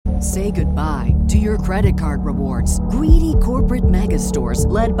Say goodbye to your credit card rewards. Greedy corporate mega stores,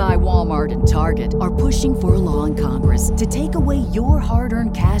 led by Walmart and Target, are pushing for a law in Congress to take away your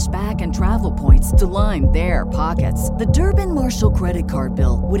hard-earned cash back and travel points to line their pockets. The Durbin-Marshall credit card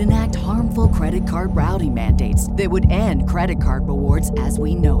bill would enact harmful credit card routing mandates that would end credit card rewards as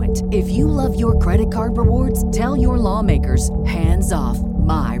we know it. If you love your credit card rewards, tell your lawmakers, hands off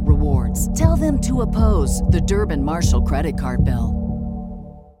my rewards. Tell them to oppose the Durbin-Marshall credit card bill.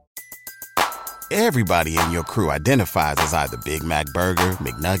 Everybody in your crew identifies as either Big Mac Burger,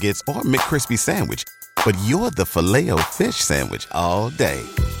 McNuggets, or McCrispy Sandwich. But you're the Filet-O-Fish Sandwich all day.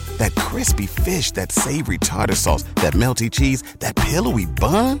 That crispy fish, that savory tartar sauce, that melty cheese, that pillowy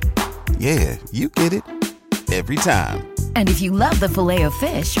bun. Yeah, you get it. Every time. And if you love the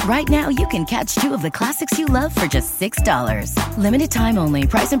Filet-O-Fish, right now you can catch two of the classics you love for just $6. Limited time only.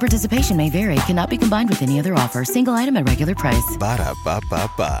 Price and participation may vary. Cannot be combined with any other offer. Single item at regular price.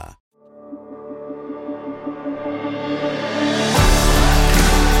 Ba-da-ba-ba-ba.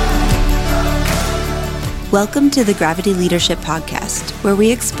 Welcome to the Gravity Leadership Podcast, where we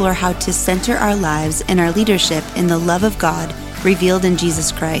explore how to center our lives and our leadership in the love of God revealed in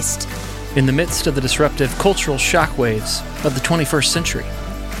Jesus Christ. In the midst of the disruptive cultural shockwaves of the 21st century.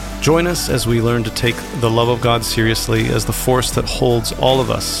 Join us as we learn to take the love of God seriously as the force that holds all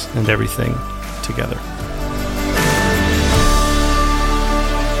of us and everything together.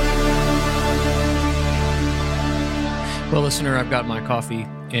 Well, listener, I've got my coffee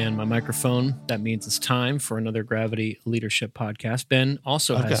and my microphone. That means it's time for another Gravity Leadership Podcast. Ben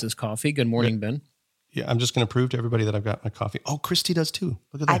also has his coffee. Good morning, Ben. Yeah, I'm just going to prove to everybody that I've got my coffee. Oh, Christy does too.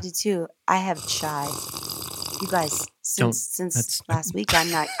 Look at that. I do too. I have chai. You guys, since last week,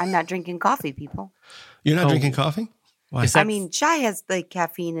 I'm not drinking coffee, people. You're not drinking coffee? Why? I mean, chai has like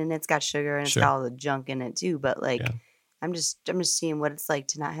caffeine and it's got sugar and it's got all the junk in it too. But like, I'm just seeing what it's like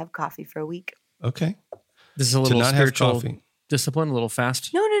to not have coffee for a week. Okay. This is a little spiritual discipline, a little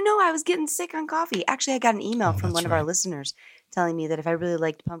fast. No. I was getting sick on coffee. Actually, I got an email from one of our listeners telling me that if I really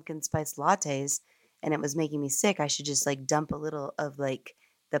liked pumpkin spice lattes and it was making me sick, I should just like dump a little of like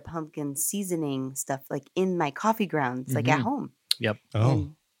the pumpkin seasoning stuff like in my coffee grounds, like at home. Yep.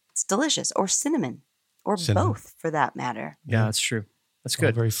 And it's delicious. Or cinnamon. Or both for that matter. Yeah, that's true. That's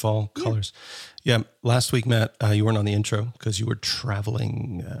good. All very fall colors. Yeah. Last week, Matt, you weren't on the intro because you were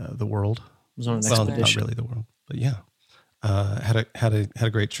traveling the world. I was on an expedition. Not really the world, but yeah. Had a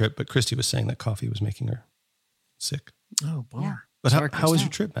great trip, but Christy was saying that coffee was making her sick. Oh, bummer. Yeah. But how was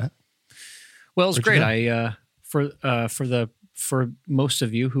your trip, Matt? Well, it was great. I for most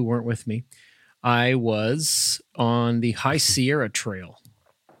of you who weren't with me, I was on the High Sierra Trail,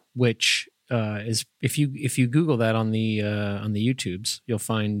 which is if you Google that on the YouTubes, you'll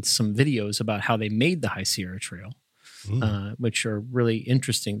find some videos about how they made the High Sierra Trail, which are really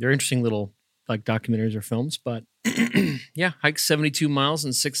interesting. They're interesting little like documentaries or films, but yeah, hiked 72 miles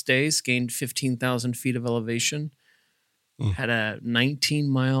in 6 days, gained 15,000 feet of elevation, had a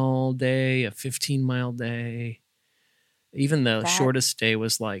 19-mile day, a 15-mile day. Even the shortest day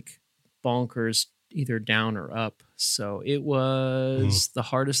was like bonkers, either down or up. So it was the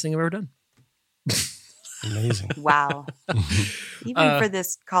hardest thing I've ever done. Amazing. Wow. Even for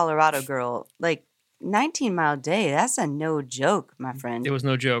this Colorado girl, like 19-mile day, that's a no joke, my friend. It was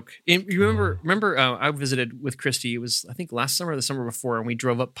no joke. And you remember I visited with Christy. It was, I think, last summer or the summer before, and we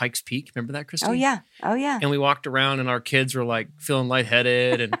drove up Pikes Peak. Remember that, Christy? Oh, yeah. And we walked around, and our kids were like feeling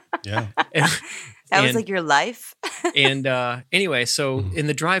lightheaded. And that was like your life? And anyway, so in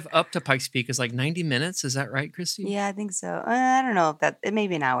the drive up to Pikes Peak is like 90 minutes. Is that right, Christy? Yeah, I think so. I don't know if it may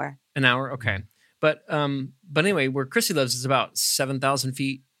be an hour. An hour? Okay. But anyway, where Christy lives is about 7,000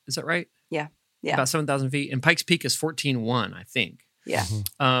 feet. Is that right? Yeah. About 7,000 feet. And Pikes Peak is 14,100, I think. Yeah.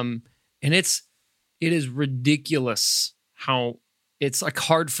 And it is ridiculous how it's like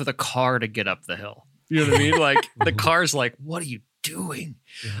hard for the car to get up the hill. You know what I mean? Like the car's like, what are you doing?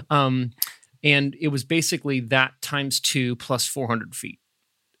 Yeah. And it was basically that times 2 plus 400 feet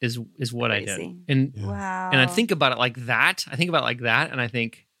is what Crazy. I did. And wow. And I think about it like that. And I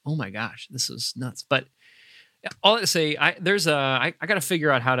think, oh my gosh, this is nuts. But all I say, I got to figure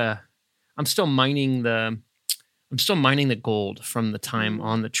out how to. I'm still mining the gold from the time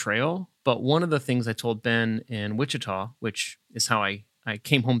on the trail. But one of the things I told Ben in Wichita, which is how I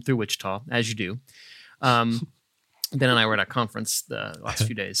came home through Wichita, as you do. Ben and I were at a conference the last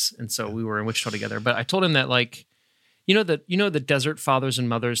few days, and so we were in Wichita together. But I told him that, like, the desert fathers and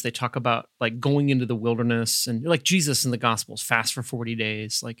mothers, they talk about like going into the wilderness, and like Jesus in the Gospels, fast for 40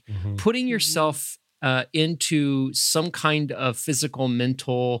 days, like putting yourself into some kind of physical,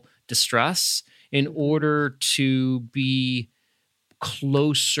 mental distress in order to be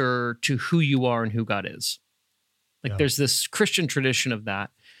closer to who you are and who God is. Like there's this Christian tradition of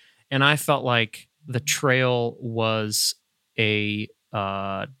that. And I felt like the trail was a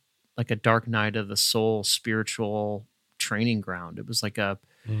dark night of the soul spiritual training ground. It was like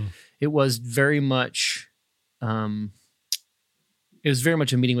it was very much a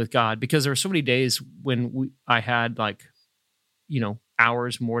meeting with God, because there were so many days when I had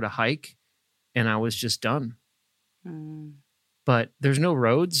hours more to hike and I was just done. But there's no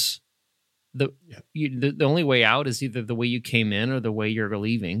roads. The only way out is either the way you came in or the way you're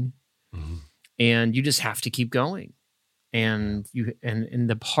leaving. And you just have to keep going. And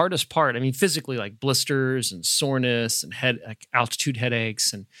the hardest part, I mean, physically, like blisters and soreness and altitude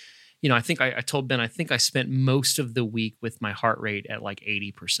headaches. And, I think I told Ben, I think I spent most of the week with my heart rate at like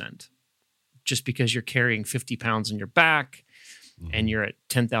 80%, just because you're carrying 50 pounds on your back and you're at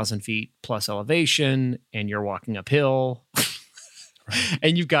 10,000 feet plus elevation and you're walking uphill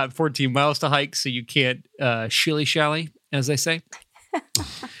and you've got 14 miles to hike. So you can't shilly-shally, as they say.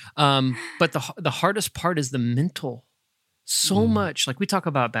 But the hardest part is the mental. So much, like we talk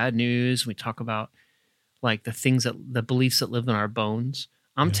about bad news, we talk about like the beliefs that live in our bones.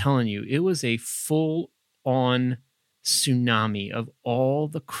 I'm telling you, it was a full-on tsunami of all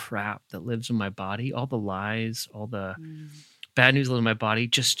the crap that lives in my body, all the lies, all the bad news that lives in my body,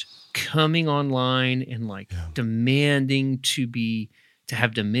 just coming online and demanding to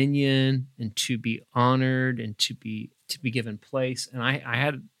have dominion and to be honored and to be given place. And I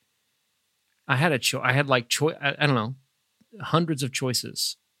had a choice. I had I don't know, hundreds of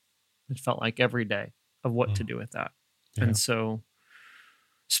choices. It felt like every day of what to do with that. Yeah. And so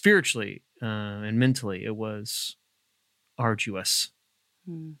spiritually and mentally, it was arduous,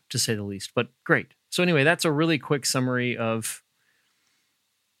 to say the least, but great. So anyway, that's a really quick summary of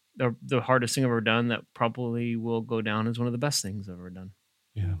the hardest thing I've ever done that probably will go down as one of the best things I've ever done.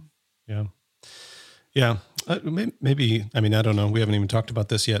 Yeah. Maybe, I mean, I don't know. We haven't even talked about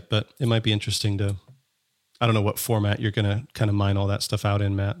this yet, but it might be interesting to, I don't know what format you're going to kind of mine all that stuff out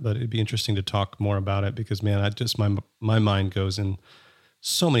in, Matt, but it'd be interesting to talk more about it because, man, my mind goes in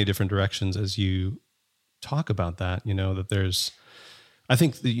so many different directions as you talk about that, that there's, I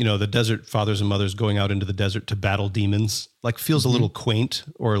think, the desert fathers and mothers going out into the desert to battle demons, like feels a little quaint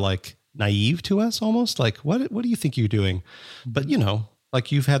or like naive to us almost. Like, what do you think you're doing? But, like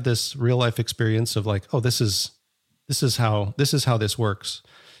you've had this real life experience of like, oh, this is how this works.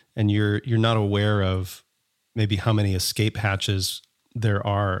 And you're not aware of maybe how many escape hatches there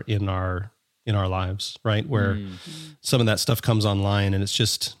are in our lives, right? Where some of that stuff comes online and it's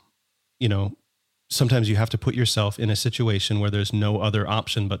just, sometimes you have to put yourself in a situation where there's no other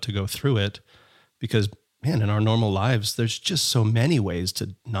option but to go through it because, man, in our normal lives, there's just so many ways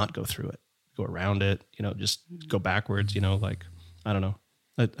to not go through it, go around it, just go backwards, like, I don't know.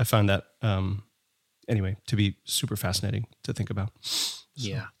 I find that, anyway, to be super fascinating to think about.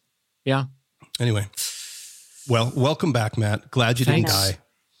 So. Yeah. Anyway, well, welcome back, Matt. Glad you didn't die.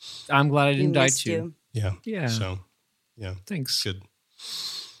 I'm glad I didn't die too. Yeah. Yeah. So, yeah. Thanks. Good.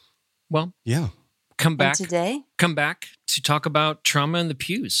 Well, yeah. Come back to talk about trauma in the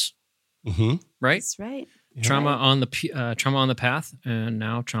pews. Mm-hmm. Right? That's right. Trauma on the path, and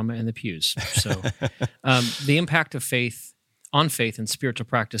now trauma in the pews. So, the impact of faith and spiritual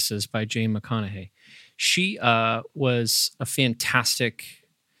practices by Janyne McConnaughey. She was a fantastic.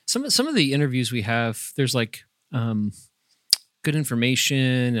 Some of the interviews we have, there's like good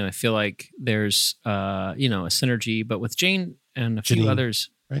information, and I feel like there's a synergy. But with Janyne and a few others,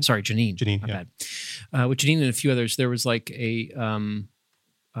 right? Sorry, Janyne. My bad. With Janyne and a few others, there was like a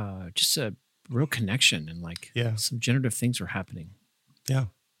just a real connection and like some generative things were happening. Yeah.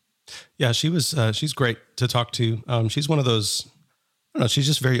 Yeah, she's great to talk to. She's one of those, I don't know, she's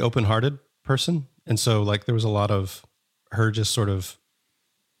just very open-hearted person. And so like there was a lot of her just sort of,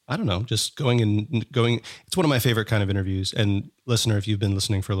 I don't know, just going. It's one of my favorite kind of interviews. And listener, if you've been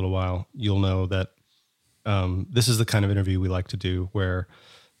listening for a little while, you'll know that this is the kind of interview we like to do where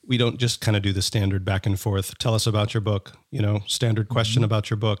we don't just kind of do the standard back and forth. Tell us about your book, standard question about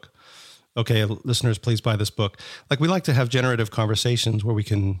your book. Okay, listeners, please buy this book. Like we like to have generative conversations where we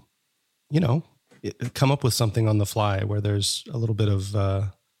can, come up with something on the fly where there's a little bit of,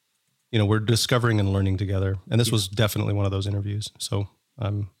 we're discovering and learning together. And this was definitely one of those interviews. So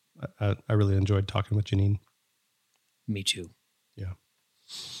I really enjoyed talking with Janyne. Me too. Yeah.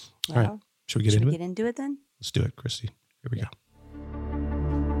 All right. Should we get into it then? Let's do it, Christy. Here we go.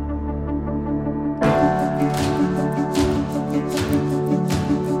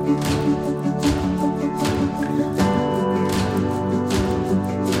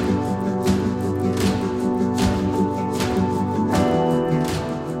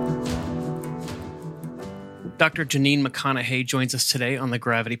 Dr. Janyne McConnaughey joins us today on the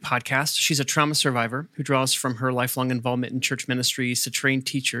Gravity Podcast. She's a trauma survivor who draws from her lifelong involvement in church ministries to train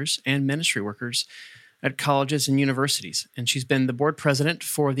teachers and ministry workers at colleges and universities. And she's been the board president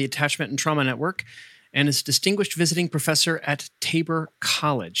for the Attachment and Trauma Network and is distinguished visiting professor at Tabor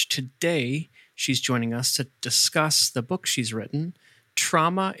College. Today, she's joining us to discuss the book she's written,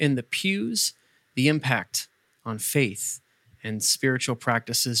 Trauma in the Pews, The Impact on Faith and Spiritual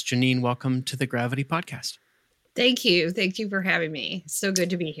Practices. Janyne, welcome to the Gravity Podcast. Thank you. Thank you for having me. So good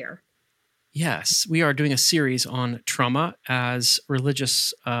to be here. Yes, we are doing a series on trauma as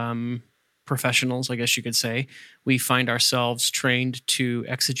religious professionals, I guess you could say. We find ourselves trained to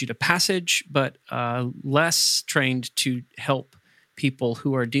exegete a passage, but less trained to help people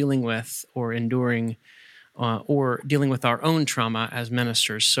who are dealing with or enduring or dealing with our own trauma as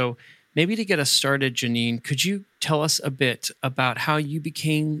ministers. So maybe to get us started, Janyne, could you tell us a bit about how you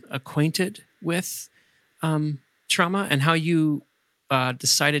became acquainted with trauma and how you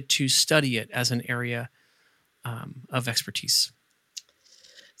decided to study it as an area of expertise?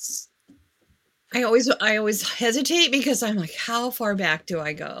 I always hesitate because I'm like, how far back do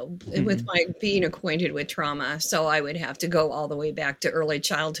I go with my being acquainted with trauma? So I would have to go all the way back to early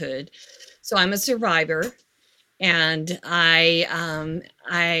childhood. So I'm a survivor, and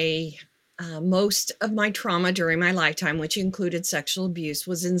most of my trauma during my lifetime, which included sexual abuse,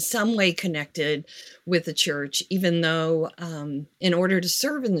 was in some way connected with the church, even though in order to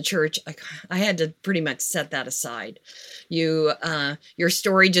serve in the church, I had to pretty much set that aside. Your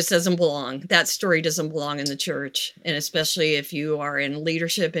story just doesn't belong. That story doesn't belong in the church. And especially if you are in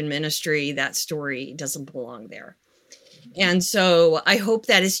leadership and ministry, that story doesn't belong there. And so I hope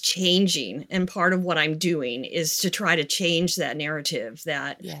that is changing. And part of what I'm doing is to try to change that narrative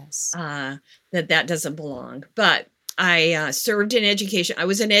that that doesn't belong. But I served in education. I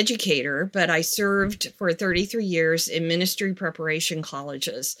was an educator, but I served for 33 years in ministry preparation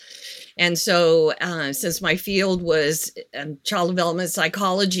colleges. And so since my field was child development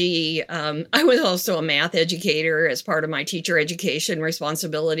psychology, I was also a math educator as part of my teacher education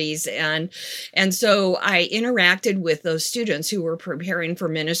responsibilities. And so I interacted with those students who were preparing for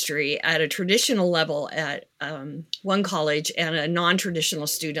ministry at a traditional level at one college and a non-traditional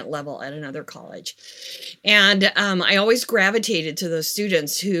student level at another college. And I always gravitated to those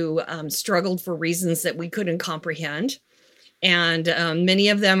students who struggled for reasons that we couldn't comprehend. And many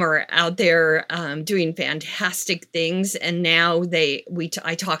of them are out there doing fantastic things. And now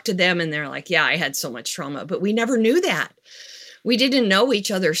I talk to them and they're like, yeah, I had so much trauma, but we never knew that. We didn't know each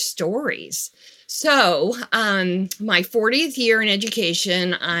other's stories. So my 40th year in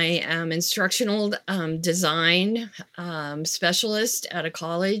education, I am instructional design specialist at a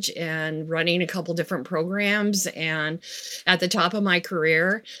college and running a couple different programs and at the top of my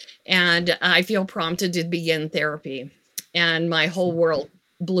career. And I feel prompted to begin therapy. And my whole world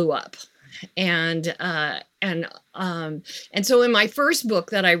blew up. And so in my first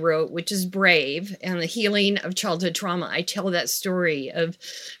book that I wrote, which is Brave and the Healing of Childhood Trauma, I tell that story of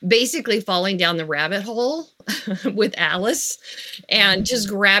basically falling down the rabbit hole with Alice and just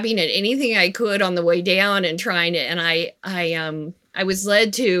grabbing at anything I could on the way down and trying to, and I was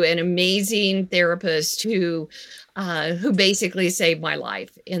led to an amazing therapist who basically saved my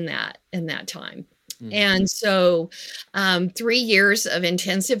life in that time. And so 3 years of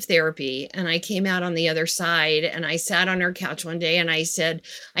intensive therapy, and I came out on the other side, and I sat on her couch one day and I said,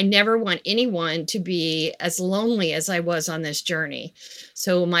 I never want anyone to be as lonely as I was on this journey.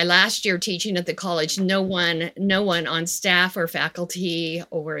 So my last year teaching at the college, no one on staff or faculty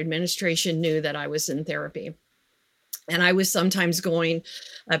or administration knew that I was in therapy. And I was sometimes going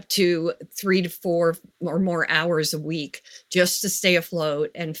up to 3 to 4 or more hours a week just to stay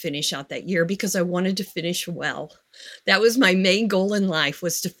afloat and finish out that year because I wanted to finish well. That was my main goal in life,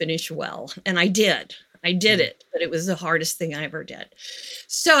 was to finish well. And I did it, but it was the hardest thing I ever did.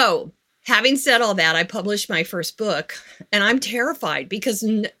 So having said all that, I published my first book, and I'm terrified because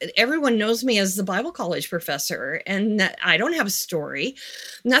everyone knows me as the Bible college professor, and I don't have a story.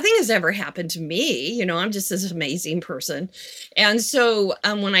 Nothing has ever happened to me. You know, I'm just this amazing person. And so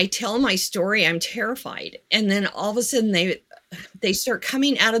when I tell my story, I'm terrified. And then all of a sudden they start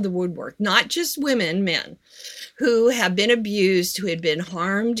coming out of the woodwork, not just women, men who have been abused, who had been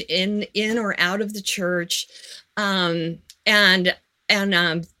harmed in or out of the church.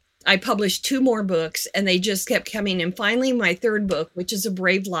 I published 2 more books, and they just kept coming. And finally, my third book, which is A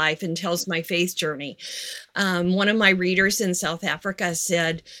Brave Life and tells my faith journey. One of my readers in South Africa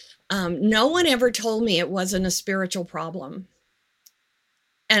said, no one ever told me it wasn't a spiritual problem.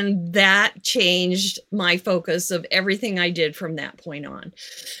 And that changed my focus of everything I did from that point on,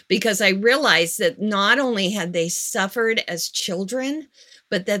 because I realized that not only had they suffered as children,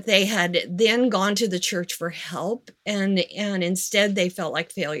 but that they had then gone to the church for help. And instead they felt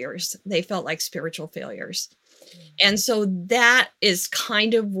like failures. They felt like spiritual failures. And so that is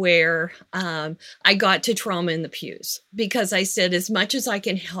kind of where I got to trauma in the pews, because I said, as much as I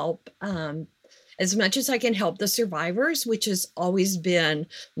can help the survivors, which has always been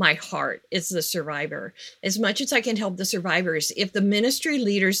my heart, is the survivor. As much as I can help the survivors, if the ministry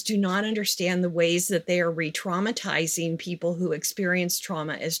leaders do not understand the ways that they are re-traumatizing people who experience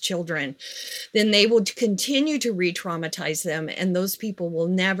trauma as children, then they will continue to re-traumatize them, and those people will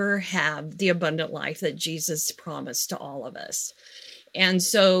never have the abundant life that Jesus promised to all of us. And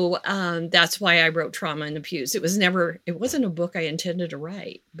so that's why I wrote Trauma in the Pews. It wasn't a book I intended to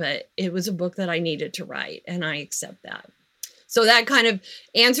write, but it was a book that I needed to write, and I accept that. So that kind of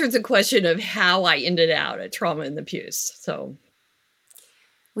answers the question of how I ended out at Trauma in the Pews. So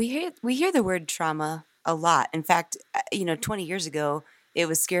we hear the word trauma a lot. In fact, 20 years ago, it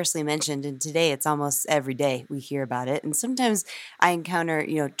was scarcely mentioned, and today it's almost every day we hear about it. And sometimes I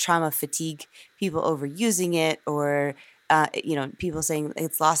encounter, trauma fatigue, people overusing it, or people saying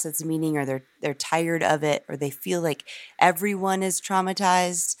it's lost its meaning, or they're tired of it, or they feel like everyone is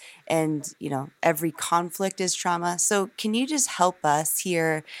traumatized, and every conflict is trauma. So can you just help us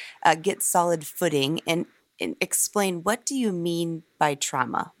here get solid footing and explain, what do you mean by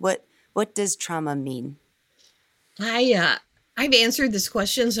trauma? What does trauma mean? I've answered this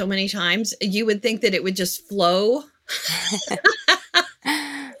question so many times. You would think that it would just flow.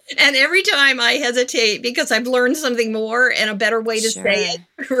 And every time I hesitate, because I've learned something more and a better way to say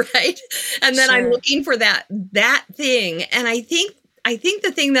it, right? And then I'm looking for that thing. And I think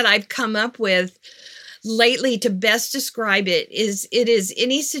the thing that I've come up with lately to best describe it is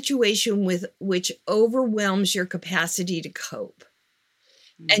any situation with which overwhelms your capacity to cope.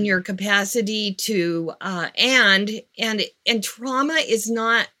 And your capacity to and trauma is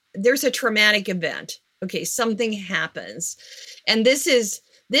not, there's a traumatic event. Okay, something happens, and this is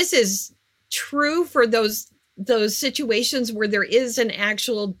true for those situations where there is an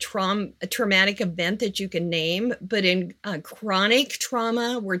actual traumatic event that you can name. But in chronic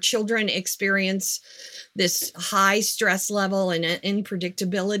trauma, where children experience this high stress level and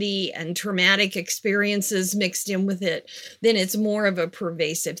unpredictability and traumatic experiences mixed in with it, then it's more of a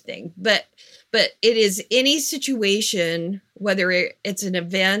pervasive thing. But it is any situation, whether it's an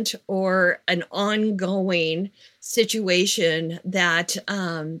event or an ongoing situation, that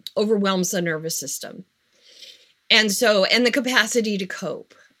overwhelms the nervous system. And the capacity to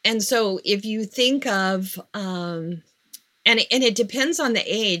cope. And so if you think of, and it depends on the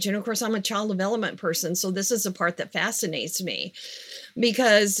age. And of course, I'm a child development person, so this is a part that fascinates me,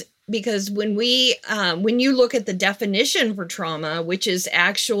 because when you look at the definition for trauma, which is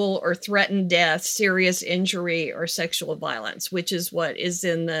actual or threatened death, serious injury, or sexual violence, which is what is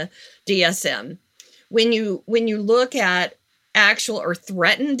in the DSM. When you look at actual or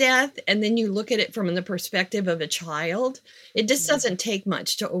threatened death, and then you look at it from the perspective of a child, it just doesn't take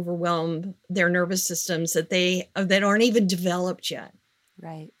much to overwhelm their nervous systems that aren't even developed yet.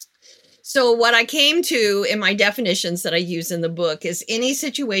 Right. So what I came to in my definitions that I use in the book is any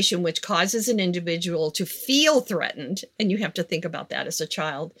situation which causes an individual to feel threatened, and you have to think about that as a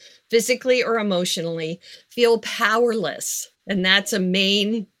child, physically or emotionally, feel powerless. And that's a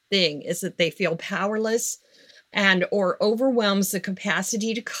main thing, is that they feel powerless, and or overwhelms the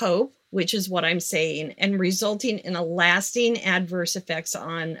capacity to cope, which is what I'm saying, and resulting in a lasting adverse effects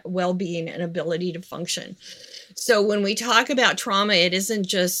on well-being and ability to function. So when we talk about trauma, it isn't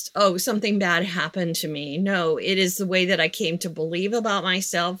just, something bad happened to me. No, it is the way that I came to believe about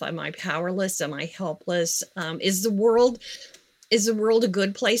myself. Am I powerless? Am I helpless? Is the world a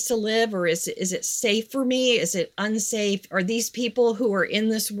good place to live, or is it safe for me? Is it unsafe? Are these people who are in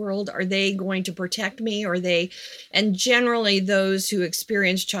this world, are they going to protect me? And generally those who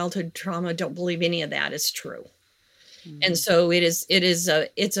experience childhood trauma don't believe any of that is true. Mm-hmm. And so it's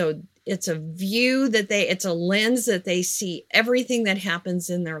a view that it's a lens that they see everything that happens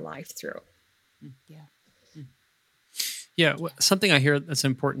in their life through. Yeah. Something I hear that's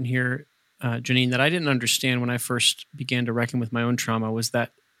important here, Janyne, that I didn't understand when I first began to reckon with my own trauma, was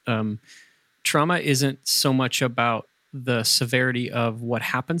that trauma isn't so much about the severity of what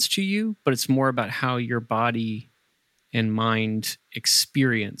happens to you, but it's more about how your body and mind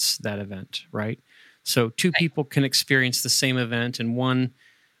experience that event, right? So two people can experience the same event, and one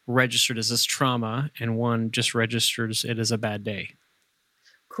registered as this trauma and one just registers it as a bad day.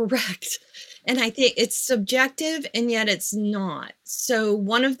 Correct. And I think it's subjective, and yet it's not. So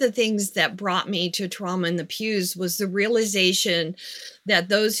one of the things that brought me to Trauma in the Pews was the realization that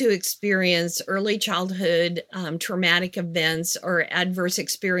those who experience early childhood traumatic events or adverse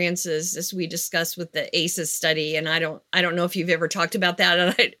experiences, as we discussed with the ACEs study, and I don't know if you've ever talked about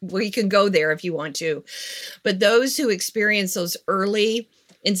that, and we can go there if you want to, but those who experience those early,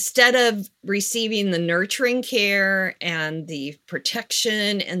 instead of receiving the nurturing care and the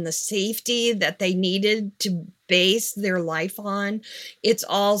protection and the safety that they needed to base their life on, it's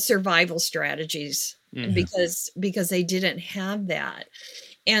all survival strategies because they didn't have that.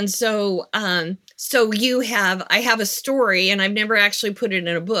 And so, I have a story, and I've never actually put it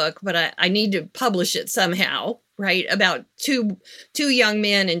in a book, but I need to publish it somehow, right? About two young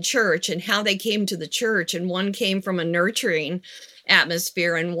men in church and how they came to the church. And one came from a nurturing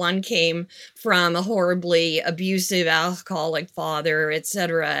atmosphere, and one came from a horribly abusive alcoholic father,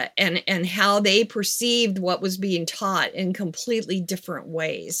 etc., and how they perceived what was being taught in completely different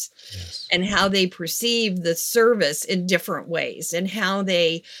ways. Yes. And how they perceived the service in different ways, and how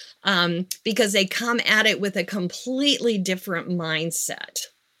they because they come at it with a completely different mindset.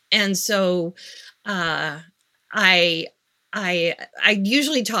 And so I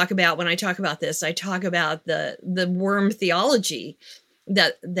usually talk about, when I talk about this, I talk about the worm theology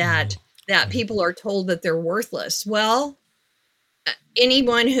that people are told that they're worthless. Well,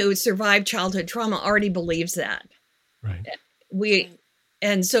 anyone who survived childhood trauma already believes that. Right.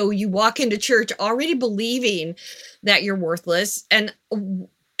 And so you walk into church already believing that you're worthless, and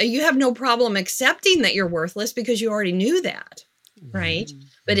you have no problem accepting that you're worthless because you already knew that, right? Mm-hmm.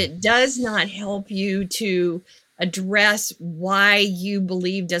 But it does not help you to address why you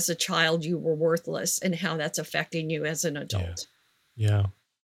believed as a child you were worthless and how that's affecting you as an adult. Yeah.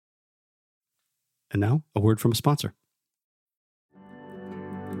 And now, a word from a sponsor.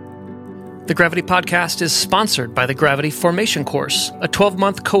 The Gravity Podcast is sponsored by the Gravity Formation Course, a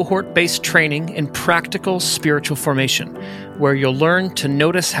 12-month cohort-based training in practical spiritual formation, where you'll learn to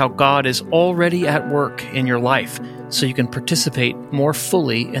notice how God is already at work in your life so you can participate more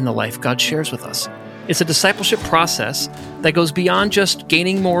fully in the life God shares with us. It's a discipleship process that goes beyond just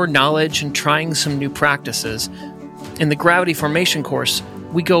gaining more knowledge and trying some new practices. In the Gravity Formation Course,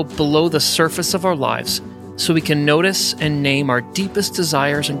 we go below the surface of our lives so we can notice and name our deepest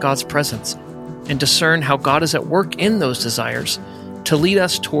desires in God's presence and discern how God is at work in those desires to lead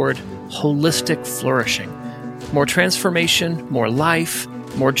us toward holistic flourishing. More transformation, more life,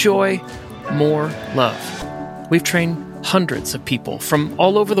 more joy, more love. We've trained hundreds of people from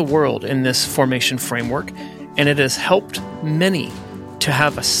all over the world in this formation framework, and it has helped many to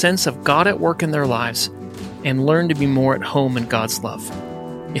have a sense of God at work in their lives and learn to be more at home in God's love.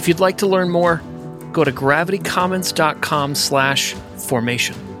 If you'd like to learn more, go to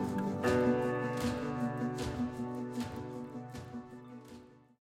gravitycommons.com/formation.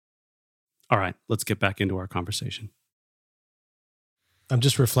 All right, let's get back into our conversation. I'm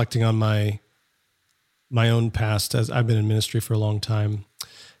just reflecting on my own past, as I've been in ministry for a long time.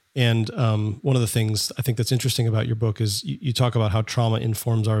 And one of the things I think that's interesting about your book is you talk about how trauma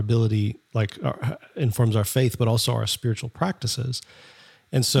informs our ability, informs our faith, but also our spiritual practices.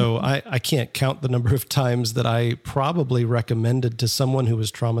 And so I can't count the number of times that I probably recommended to someone who was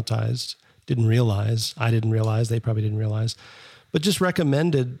traumatized, I didn't realize, they probably didn't realize, but just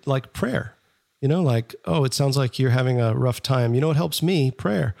recommended prayer. Oh, it sounds like you're having a rough time. What helps me?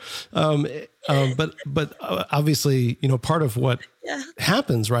 Prayer. But obviously, part of what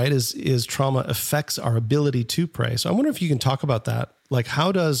happens, right, is trauma affects our ability to pray. So I wonder if you can talk about that.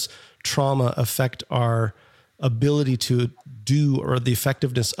 How does trauma affect our ability to do, or the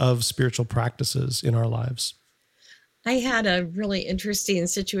effectiveness of spiritual practices in our lives? I had a really interesting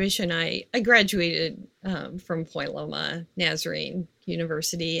situation. I graduated from Point Loma Nazarene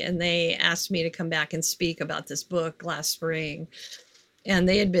University, and they asked me to come back and speak about this book last spring. And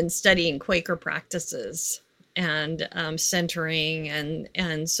they had been studying Quaker practices and centering,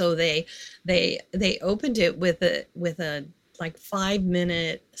 and so they opened it with a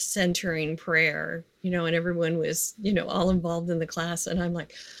 5-minute centering prayer, and everyone was all involved in the class, and I'm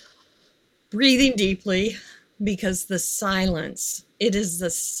breathing deeply, because it is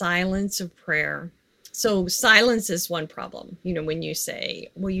the silence of prayer. So silence is one problem, when you say,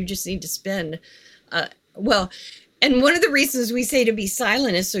 well, you just need to spend, and one of the reasons we say to be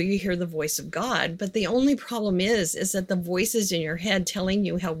silent is so you hear the voice of God. But the only problem is that the voices in your head telling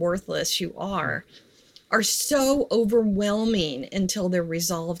you how worthless you are are so overwhelming until they're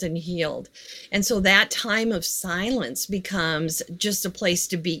resolved and healed. And so that time of silence becomes just a place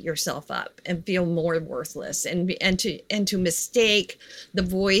to beat yourself up and feel more worthless, and to mistake the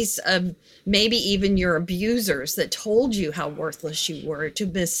voice of maybe even your abusers that told you how worthless you were, to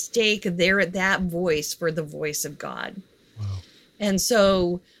mistake that voice for the voice of God. Wow. And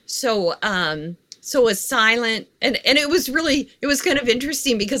so a silent, and it was kind of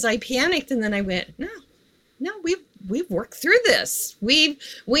interesting because I panicked, and then I went, no, we've worked through this. We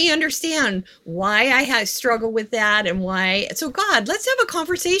understand why I struggle with that, and why. So God, let's have a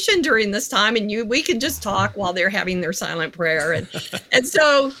conversation during this time, and we can just talk while they're having their silent prayer. And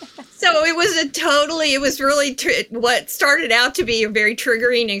so it was really what started out to be a very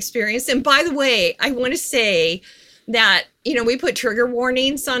triggering experience. And by the way, I want to say that, we put trigger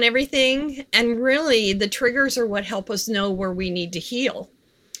warnings on everything, and really the triggers are what help us know where we need to heal.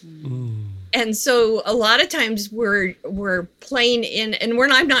 Mm. And so a lot of times we're playing in, and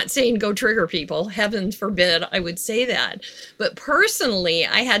I'm not saying go trigger people, heaven forbid I would say that. But personally,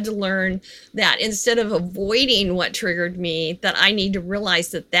 I had to learn that instead of avoiding what triggered me, that I need to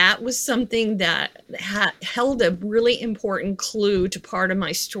realize that was something that held a really important clue to part of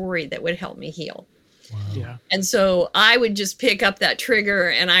my story that would help me heal. Wow. Yeah. And so I would just pick up that trigger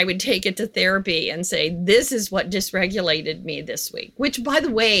and I would take it to therapy and say, this is what dysregulated me this week, which, by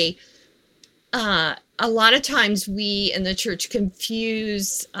the way, a lot of times we in the church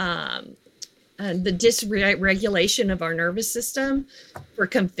confuse the dysregulation of our nervous system for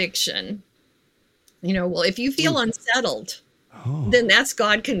conviction. Well, if you feel unsettled, then that's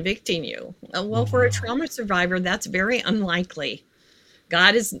God convicting you. Well, for a trauma survivor, that's very unlikely.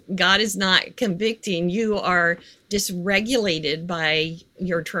 God is not convicting. You are dysregulated by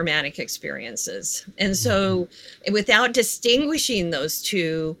your traumatic experiences. And so without distinguishing those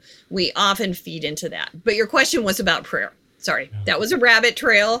two, we often feed into that. But your question was about prayer. Sorry, that was a rabbit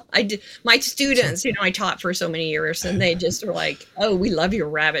trail. My students, I taught for so many years, and they just were like, "Oh, we love your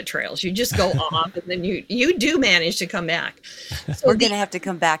rabbit trails. You just go off, and then you do manage to come back." So we're gonna have to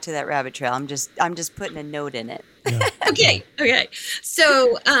come back to that rabbit trail. I'm just putting a note in it. Yeah. Okay.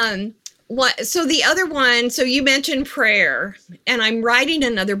 So, so the other one, so you mentioned prayer, and I'm writing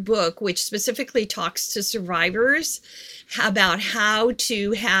another book which specifically talks to survivors about how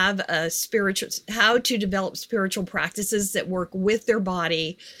to develop spiritual practices that work with their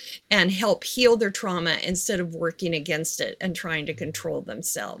body and help heal their trauma instead of working against it and trying to control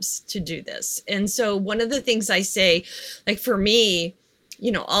themselves to do this. And so one of the things I say, like for me,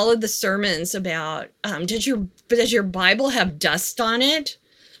 all of the sermons about, does your Bible have dust on it?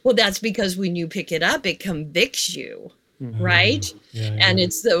 Well, that's because when you pick it up, it convicts you. Mm-hmm. Right? Yeah. And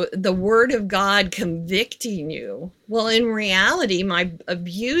it's the word of God convicting you. Well, in reality, my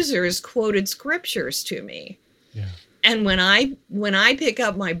abusers quoted scriptures to me. Yeah. And when I pick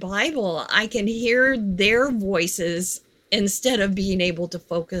up my Bible, I can hear their voices instead of being able to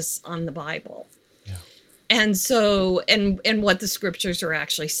focus on the Bible. Yeah. And so, and what the scriptures are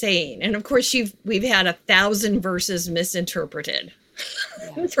actually saying. And of course, we've had 1,000 verses misinterpreted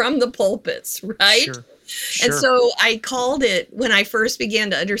from the pulpits, right? Sure. And so I called it, when I first began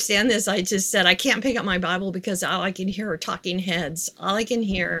to understand this, I just said, I can't pick up my Bible because all I can hear are talking heads. I can't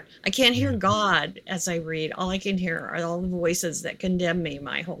hear God as I read. All I can hear are all the voices that condemn me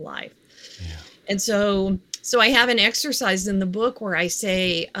my whole life. Yeah. And so I have an exercise in the book where I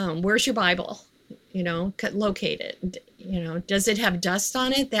say, where's your Bible? Locate it. Does it have dust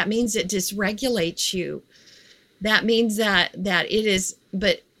on it? That means it dysregulates you. That means that it is,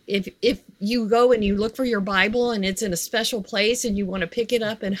 but if you go and you look for your Bible and it's in a special place and you want to pick it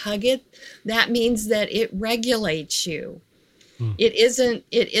up and hug it, that means that it regulates you. It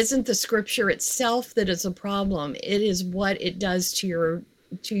isn't the scripture itself that is a problem. It is what it does to your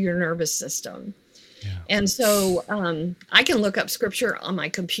nervous system. Yeah. And so I can look up scripture on my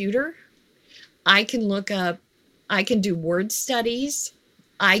computer. I can do word studies.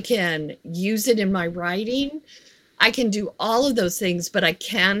 I can use it in my writing. I can do all of those things, but I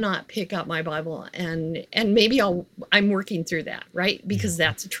cannot pick up my Bible and maybe I'm working through that, right? Because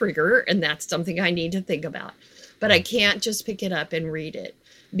that's a trigger and that's something I need to think about. But I can't just pick it up and read it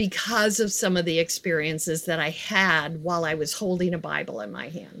because of some of the experiences that I had while I was holding a Bible in my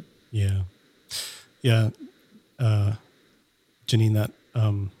hand. Yeah. Yeah. Janyne, that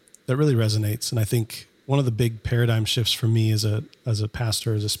really resonates. And I think one of the big paradigm shifts for me as a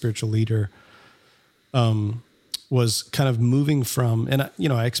pastor, as a spiritual leader, was kind of moving from, and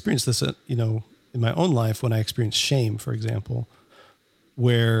I experienced this, in my own life when I experienced shame, for example,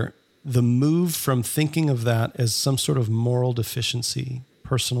 where the move from thinking of that as some sort of moral deficiency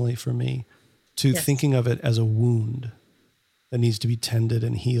personally for me to thinking of it as a wound that needs to be tended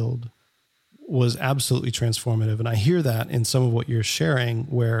and healed was absolutely transformative. And I hear that in some of what you're sharing,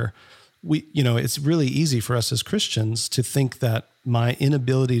 where it's really easy for us as Christians to think that my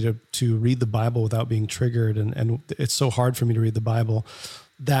inability to read the Bible without being triggered, and it's so hard for me to read the Bible,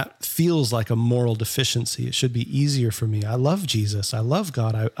 that feels like a moral deficiency. It should be easier for me. I love Jesus. I love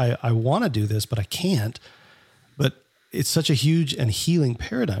God. I want to do this, but I can't. But it's such a huge and healing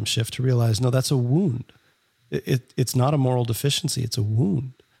paradigm shift to realize, no, that's a wound. It's not a moral deficiency. It's a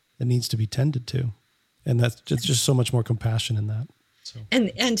wound that needs to be tended to. And that's just so much more compassion in that. So.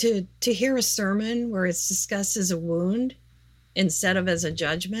 And to hear a sermon where it's discussed as a wound instead of as a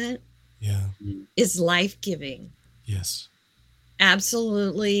judgment is life-giving. Yes.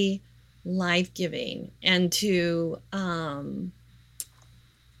 Absolutely life-giving. And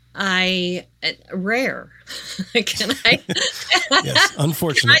rare. Can I? Yes,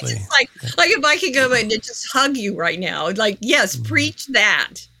 unfortunately. Like if I could go and just hug you right now, like, yes, preach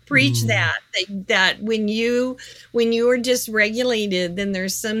that. Preach that when you are dysregulated, then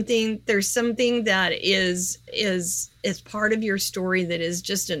there's something that is part of your story that is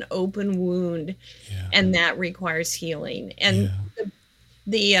just an open wound, and that requires healing. And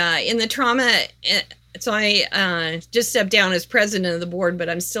the in the trauma, so I just stepped down as president of the board, but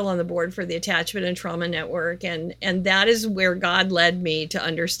I'm still on the board for the Attachment and Trauma Network, and that is where God led me to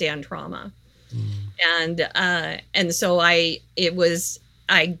understand trauma, and so I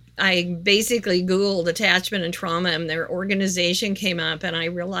basically Googled attachment and trauma, and their organization came up, and I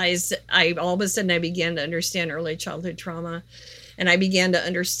realized all of a sudden I began to understand early childhood trauma, and I began to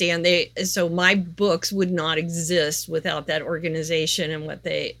understand so my books would not exist without that organization and what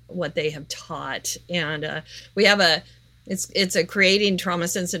they have taught. And we have it's a Creating Trauma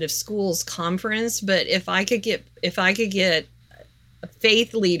Sensitive Schools conference, but if I could get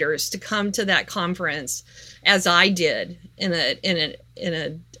faith leaders to come to that conference, as I did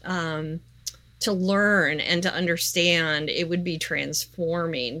to learn and to understand, it would be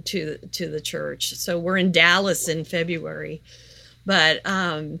transforming to the church. So we're in Dallas in February, but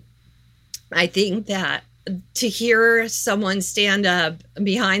I think that to hear someone stand up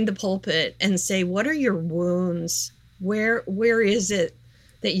behind the pulpit and say, "What are your wounds? Where is it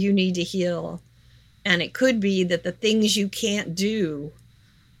that you need to heal?" And it could be that the things you can't do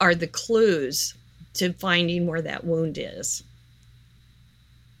are the clues to finding where that wound is.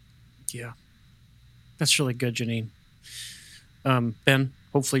 Yeah. That's really good, Janyne. Ben,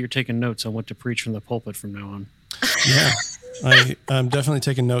 hopefully you're taking notes on what to preach from the pulpit from now on. Yeah, I'm definitely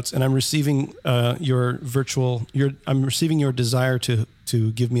taking notes, and I'm receiving your desire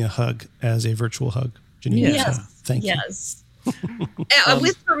to give me a hug as a virtual hug, Janyne. Yes. So, thank you. Yes.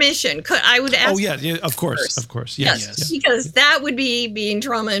 With permission, I would ask. Oh yeah, of course, yes. Because that would be being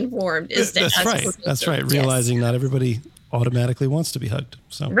trauma informed. That's right. That's right. Realizing not everybody automatically wants to be hugged.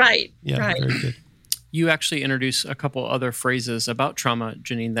 So right. Very good. You actually introduced a couple other phrases about trauma,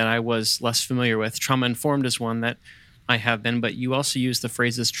 Janyne, that I was less familiar with. Trauma informed is one that I have been, but you also use the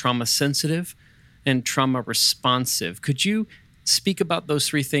phrases trauma sensitive and trauma responsive. Could you speak about those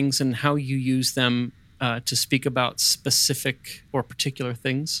three things and how you use them to speak about specific or particular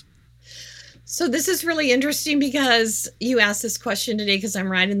things? So this is really interesting because you asked this question today because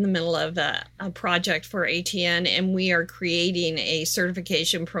I'm right in the middle of a project for ATN, and we are creating a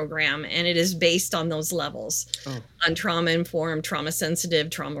certification program, and it is based on those levels on trauma informed, trauma sensitive,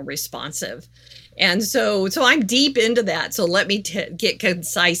 trauma responsive. And so I'm deep into that. So let me get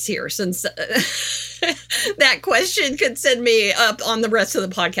concise here, since that question could send me up on the rest of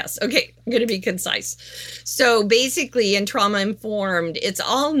the podcast. Okay, I'm going to be concise. So basically in trauma informed, it's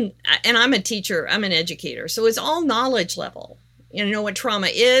all, and I'm a teacher, I'm an educator. So it's all knowledge level. You know what trauma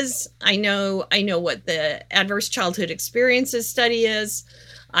is. I know what the adverse childhood experiences study is.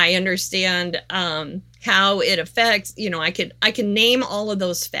 I understand how it affects, I can name all of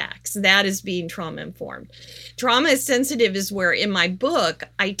those facts. That is being trauma informed. Trauma sensitive is where in my book,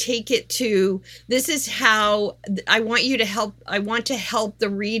 I take it to, this is how I want to help the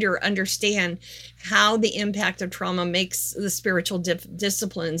reader understand how the impact of trauma makes the spiritual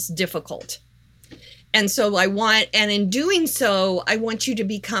disciplines difficult. And so and in doing so, I want you to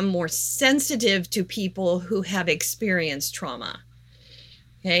become more sensitive to people who have experienced trauma.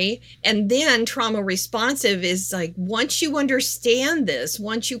 Okay. And then trauma responsive is like, once you understand this,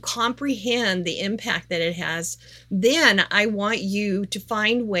 once you comprehend the impact that it has, then I want you to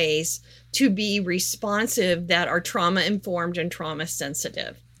find ways to be responsive that are trauma informed and trauma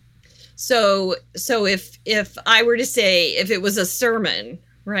sensitive. So if I were to say, if it was a sermon,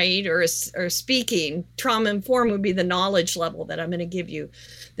 right? Or speaking. Trauma informed would be the knowledge level that I'm going to give you.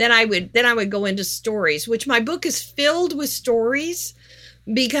 Then I would go into stories, which my book is filled with stories,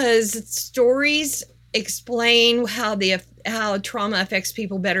 because stories explain how trauma affects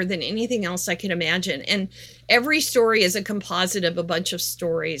people better than anything else I can imagine. And every story is a composite of a bunch of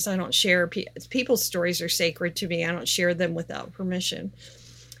stories. I don't share people's stories are sacred to me. I don't share them without permission.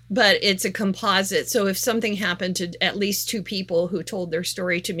 But it's a composite. So if something happened to at least 2 people who told their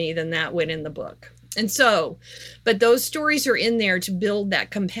story to me, then that went in the book. And so, but those stories are in there to build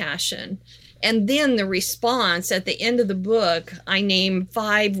that compassion. And then the response at the end of the book, I name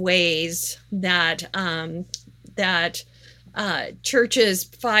 5 ways that churches,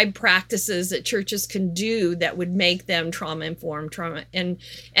 5 practices that churches can do that would make them trauma informed, and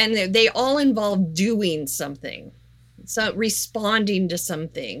they all involve doing something. So responding to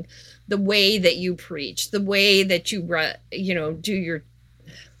something, the way that you preach, the way that you do your,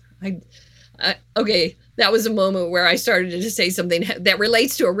 okay, that was a moment where I started to say something that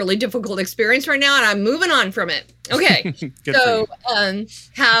relates to a really difficult experience right now, and I'm moving on from it. Okay, so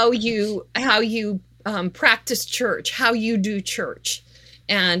how you practice church, how you do church,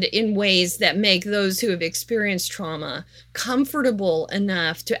 and in ways that make those who have experienced trauma comfortable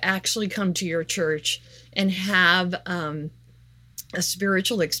enough to actually come to your church and have a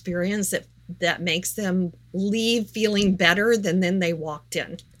spiritual experience that makes them leave feeling better than then they walked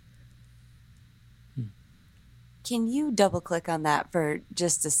in. Can you double click on that for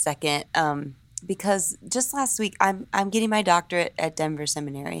just a second? Because just last week, I'm getting my doctorate at Denver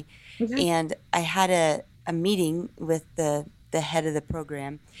Seminary, and I had a meeting with the head of the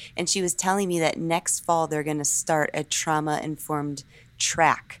program, and she was telling me that next fall they're going to start a trauma-informed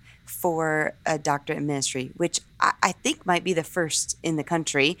track for a doctorate in ministry, which I think might be the first in the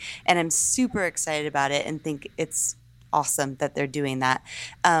country, and I'm super excited about it and think it's awesome that they're doing that.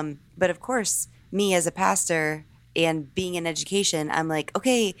 But of course, me as a pastor and being in education, I'm like,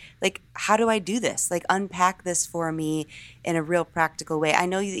 okay, like, how do I do this? Like, unpack this for me in a real practical way. I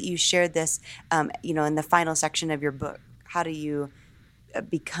know that you shared this, in the final section of your book. How do you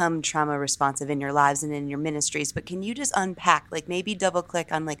become trauma responsive in your lives and in your ministries? But can you just unpack, like, maybe double click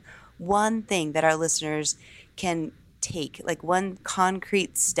on like one thing that our listeners can take, like one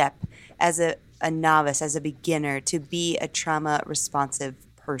concrete step as a novice, as a beginner, to be a trauma responsive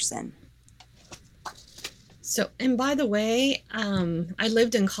person? So, and by the way, I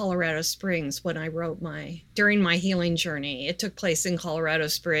lived in Colorado Springs when I wrote during my healing journey. It took place in Colorado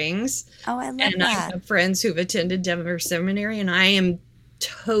Springs. Oh, I love that. And I have friends who've attended Denver Seminary, and I am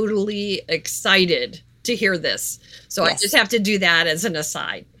totally excited to hear this. So yes. I just have to do that as an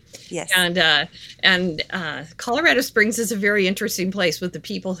aside. Yes. And Colorado Springs is a very interesting place with the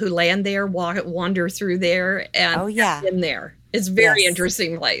people who land there, wander through there, and in there. It's a very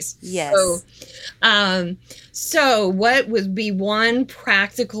interesting place. Yes. So what would be one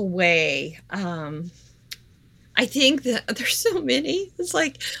practical way? I think that there's so many. It's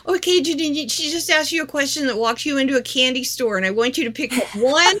like, okay, Janyne, she just asked you a question that walks you into a candy store, and I want you to pick up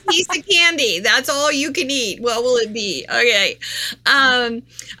one piece of candy. That's all you can eat. What will it be? Okay. I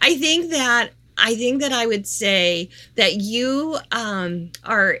think that I would say that you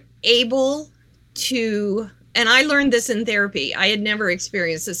are able to, and I learned this in therapy. I had never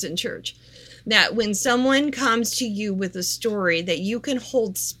experienced this in church. That when someone comes to you with a story, that you can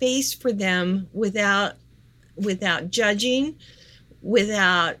hold space for them without judging,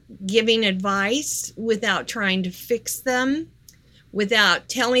 without giving advice, without trying to fix them, without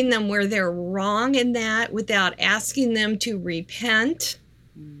telling them where they're wrong in that, without asking them to repent,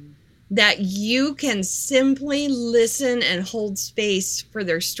 that you can simply listen and hold space for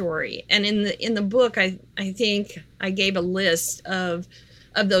their story. And in the book, I think I gave a list of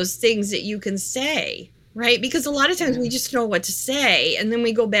those things that you can say, right? Because a lot of times we just know what to say, and then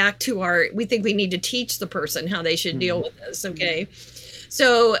we go back to we think we need to teach the person how they should deal with this, okay?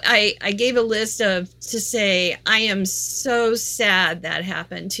 So I gave a list to say, I am so sad that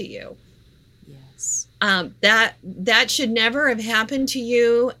happened to you. Yes. That should never have happened to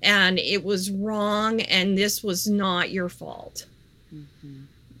you, and it was wrong, and this was not your fault. Mm-hmm.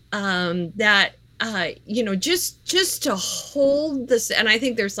 Just to hold this, and I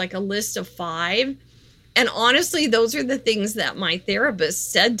think there's like a list of 5. And honestly, those are the things that my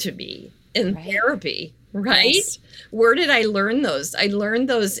therapist said to me in therapy, right? Yes. Where did I learn those? I learned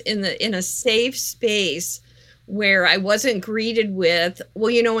those in a safe space where I wasn't greeted with,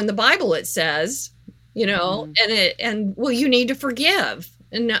 well, in the Bible it says, you need to forgive.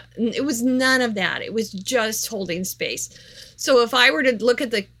 And it was none of that. It was just holding space. So if I were to look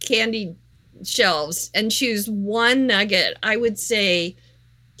at the candy shelves and choose one nugget, I would say,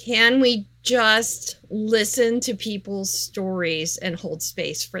 Can we just listen to people's stories and hold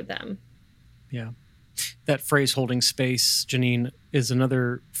space for them? Yeah. That phrase, holding space, Janyne, is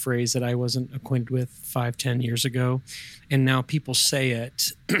another phrase that I wasn't acquainted with 5-10 years ago. And now people say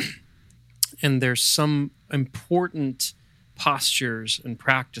it. And there's some important postures and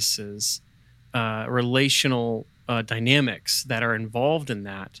practices, relational dynamics that are involved in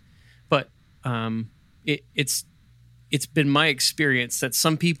that. But it's been my experience that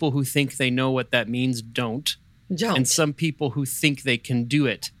some people who think they know what that means don't. And some people who think they can do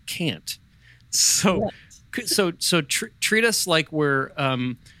it can't. So, treat us like we're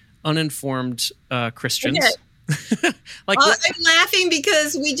uninformed Christians. Okay. I'm laughing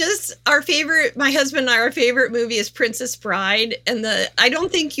because my husband and I, our favorite movie is Princess Bride, and I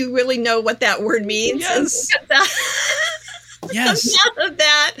don't think you really know what that word means. Yes. Yes. Of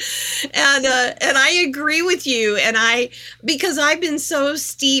that. And I agree with you. Because I've been so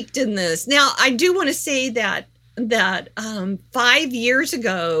steeped in this. Now, I do want to say that 5 years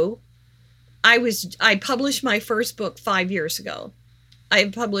ago, I published my first book 5 years ago. I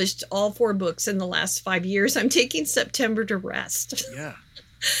published all 4 books in the last 5 years. I'm taking September to rest. Yeah.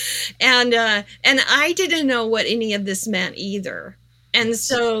 And I didn't know what any of this meant either. And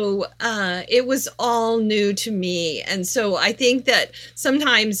so it was all new to me. And so I think that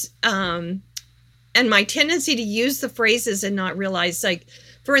sometimes, and my tendency to use the phrases and not realize, like,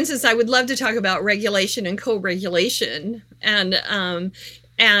 for instance, I would love to talk about regulation and co-regulation and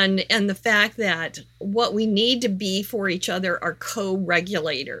the fact that what we need to be for each other are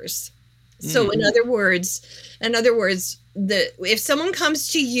co-regulators. So in other words, if someone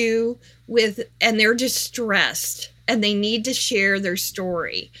comes to you and they're distressed, and they need to share their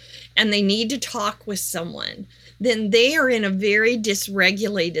story, and they need to talk with someone, then they are in a very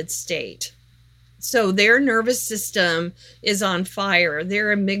dysregulated state. So their nervous system is on fire.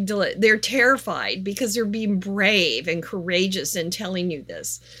 Their amygdala, they're terrified because they're being brave and courageous in telling you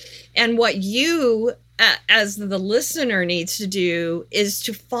this. And what you, as the listener, needs to do is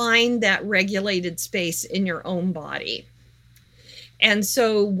to find that regulated space in your own body. And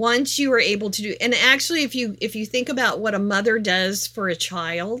so once you are able to do, and actually, if you think about what a mother does for a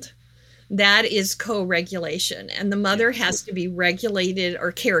child, that is co-regulation. And the mother has to be regulated,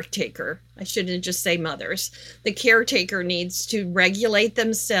 or caretaker. I shouldn't just say mothers. The caretaker needs to regulate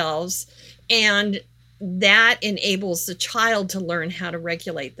themselves, and that enables the child to learn how to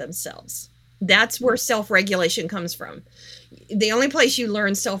regulate themselves. That's where self-regulation comes from. The only place you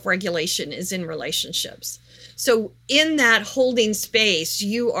learn self-regulation is in relationships. So in that holding space,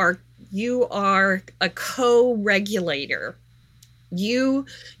 you are a co-regulator. You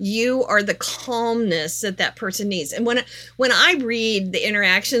are the calmness that person needs. And when I read the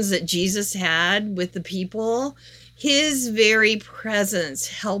interactions that Jesus had with the people, his very presence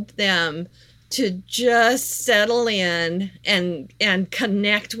helped them to just settle in and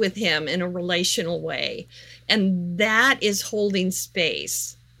connect with him in a relational way. And that is holding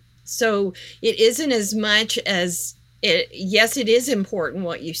space. So it isn't as much as yes, it is important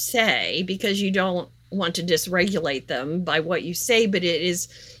what you say, because you don't want to dysregulate them by what you say, but it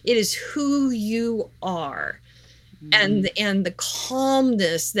is who you are, and the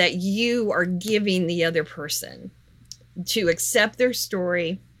calmness that you are giving the other person to accept their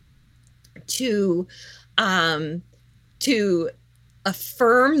story, to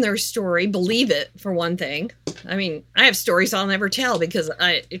affirm their story, believe it, for one thing. I mean, I have stories I'll never tell because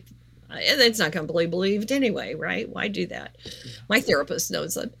it's not going to be believed anyway, right? Why do that? My therapist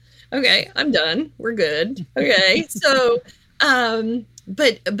knows that. Okay, I'm done. We're good. Okay, so,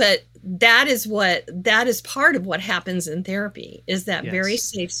 but that is part of what happens in therapy, is that very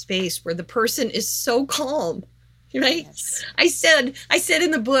safe space where the person is so calm, right? Yes. I said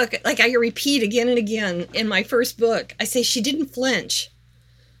in the book, like I repeat again and again in my first book, I say she didn't flinch.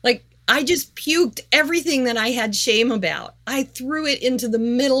 Like, I just puked everything that I had shame about. I threw it into the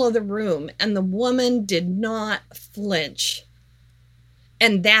middle of the room, and the woman did not flinch.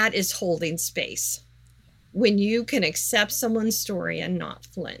 And that is holding space, when you can accept someone's story and not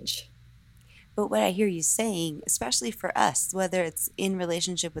flinch. But what I hear you saying, especially for us, whether it's in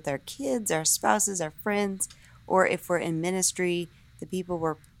relationship with our kids, our spouses, our friends, or if we're in ministry, the people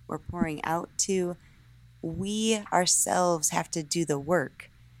we're pouring out to, we ourselves have to do the work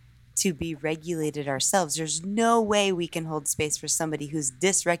to be regulated ourselves. There's no way we can hold space for somebody who's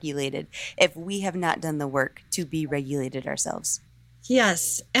dysregulated if we have not done the work to be regulated ourselves.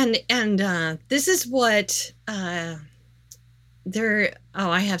 Yes, and this is what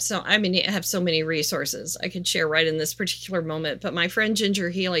I have so many resources I could share right in this particular moment. But my friend Ginger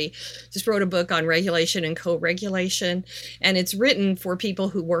Healy just wrote a book on regulation and co-regulation, and it's written for people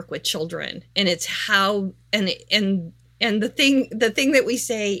who work with children. And it's how and the thing that we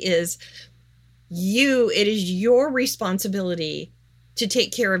say is it is your responsibility to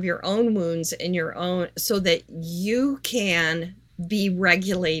take care of your own wounds and your own, so that you can be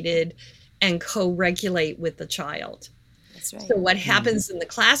regulated and co-regulate with the child. That's right. So what happens in the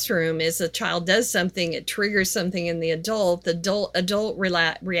classroom is a child does something, it triggers something in the adult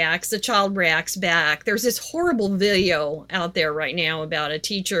reacts, the child reacts back. There's this horrible video out there right now about a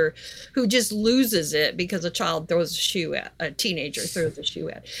teacher who just loses it because a child throws a teenager throws a shoe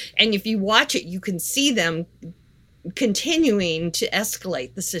at. And if you watch it, you can see them continuing to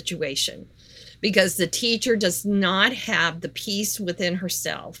escalate the situation because the teacher does not have the peace within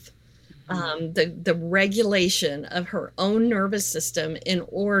herself, the regulation of her own nervous system in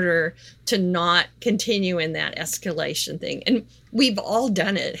order to not continue in that escalation thing. And we've all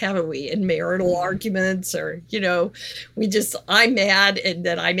done it, haven't we, in marital arguments, or, I'm mad and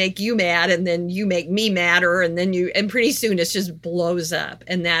then I make you mad and then you make me madder and pretty soon it just blows up.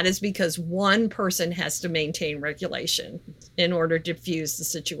 And that is because one person has to maintain regulation in order to diffuse the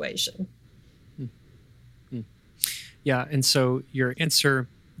situation. Yeah. And so your answer,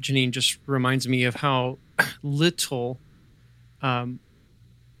 Janyne, just reminds me of how little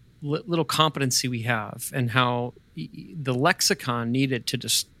competency we have, and how the lexicon needed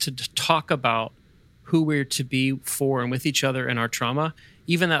to talk about who we're to be for and with each other in our trauma.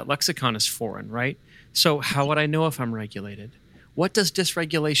 Even that lexicon is foreign, right? So how would I know if I'm regulated? What does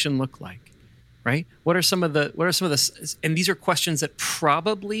dysregulation look like? Right? What are some of the, and these are questions that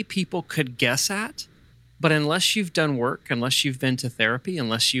probably people could guess at. But unless you've done work, unless you've been to therapy,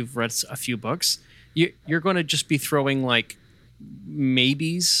 unless you've read a few books, you're going to just be throwing like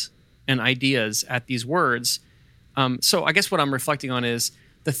maybes and ideas at these words. So I guess what I'm reflecting on is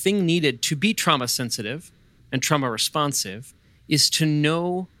the thing needed to be trauma sensitive and trauma responsive is to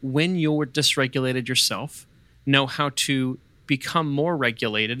know when you're dysregulated yourself, know how to become more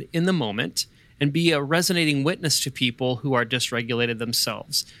regulated in the moment, and be a resonating witness to people who are dysregulated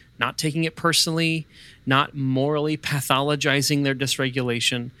themselves. Not taking it personally, not morally pathologizing their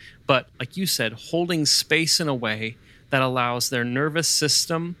dysregulation, but like you said, holding space in a way that allows their nervous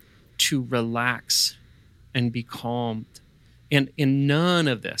system to relax and be calmed. And in none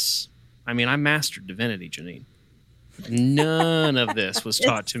of this, I mastered divinity, Janyne. None of this was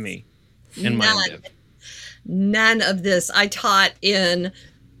taught to me in my MDiv. None of this. I taught in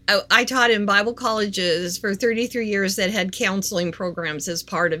Bible colleges for 33 years that had counseling programs as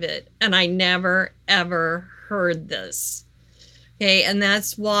part of it. And I never, ever heard this. Okay. And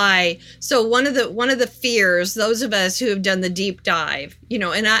that's why. So one of the fears, those of us who have done the deep dive,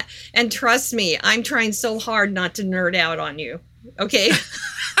 and trust me, I'm trying so hard not to nerd out on you. Okay.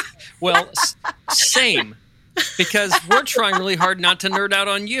 Well, same, because we're trying really hard not to nerd out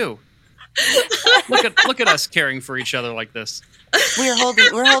on you. Look at us caring for each other like this. We're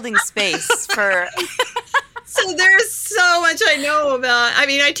holding space for. So there's so much I know about.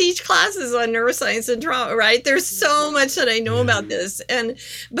 I teach classes on neuroscience and trauma, right? There's so much that I know about this,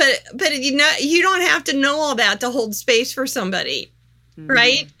 but you don't have to know all that to hold space for somebody,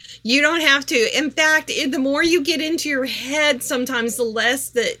 right? You don't have to. In fact, the more you get into your head, sometimes the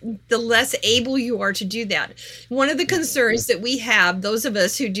less able you are to do that. One of the concerns that we have, those of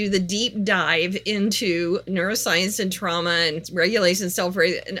us who do the deep dive into neuroscience and trauma and regulation,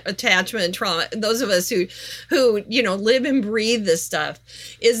 self-attachment and trauma, those of us who live and breathe this stuff,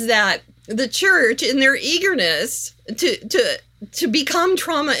 is that the church, in their eagerness to become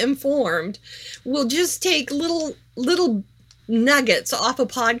trauma informed, will just take little nuggets off a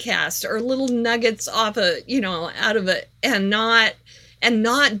podcast or little nuggets off out of it, and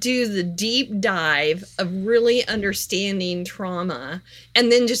not do the deep dive of really understanding trauma, and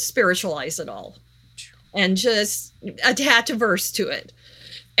then just spiritualize it all and just attach a verse to it,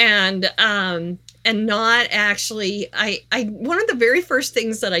 and not actually. One of the very first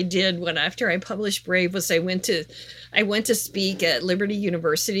things that I did after I published Brave was I went to speak at Liberty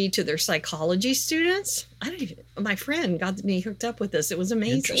University to their psychology students. My friend got me hooked up with this. It was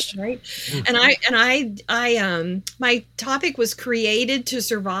amazing, right? Mm-hmm. And I my topic was created to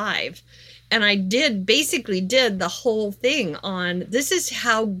survive. And I basically did the whole thing on, this is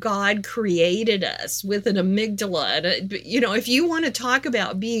how God created us, with an amygdala. If you want to talk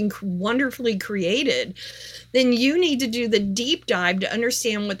about being wonderfully created, then you need to do the deep dive to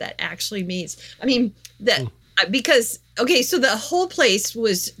understand what that actually means. Because, so the whole place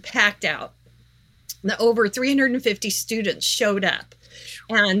was packed out. over 350 students showed up.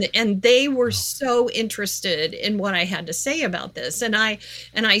 And they were so interested in what I had to say about this. And I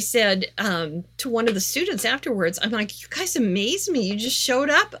said to one of the students afterwards, I'm like, you guys amaze me. You just showed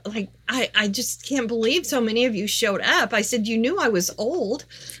up. Like, I just can't believe so many of you showed up. I said, you knew I was old.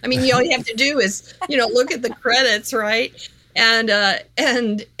 I mean, all you have to do is, look at the credits, right? And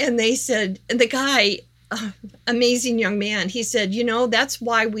they said, and the guy, amazing young man, he said, that's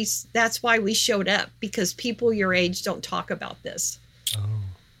why we showed up, because people your age don't talk about this. Oh.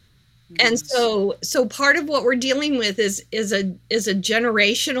 And so part of what we're dealing with is a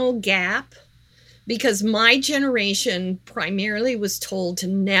generational gap, because my generation primarily was told to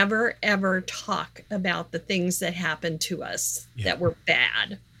never, ever talk about the things that happened to us that were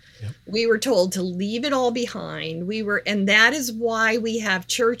bad. Yep. We were told to leave it all behind. And that is why we have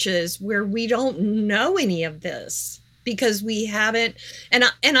churches where we don't know any of this, because we haven't. And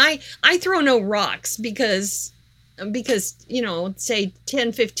I throw no rocks because say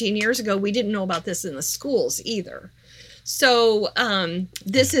 10, 15 years ago, we didn't know about this in the schools either. So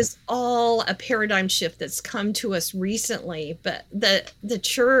this is all a paradigm shift that's come to us recently. But the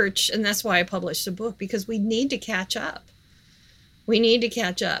church, and that's why I published the book, because we need to catch up. We need to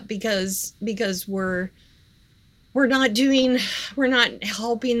catch up because we're not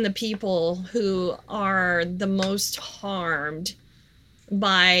helping the people who are the most harmed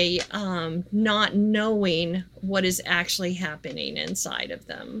by not knowing what is actually happening inside of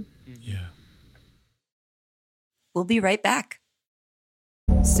them. Yeah. We'll be right back.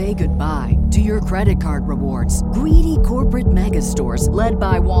 Say goodbye to your credit card rewards. Greedy corporate mega stores, led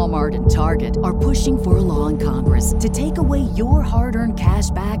by Walmart and Target, are pushing for a law in Congress to take away your hard-earned cash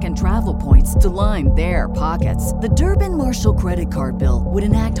back and travel points to line their pockets. The Durbin-Marshall credit card bill would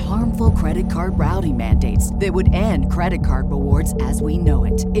enact harmful credit card routing mandates that would end credit card rewards as we know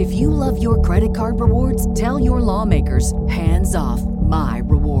it. If you love your credit card rewards, tell your lawmakers, hands off my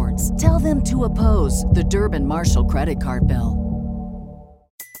rewards. Tell them to oppose the Durbin-Marshall credit card bill.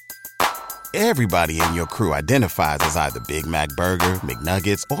 Everybody in your crew identifies as either Big Mac Burger,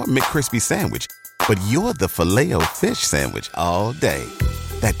 McNuggets, or McCrispy Sandwich. But you're the Filet-O-Fish Sandwich all day.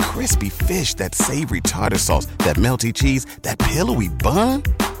 That crispy fish, that savory tartar sauce, that melty cheese, that pillowy bun.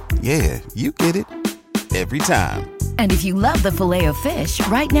 Yeah, you get it. Every time. And if you love the Filet-O-Fish,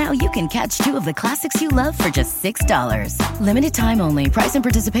 right now you can catch two of the classics you love for just $6. Limited time only. Price and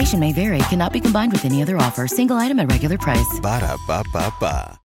participation may vary. Cannot be combined with any other offer. Single item at regular price.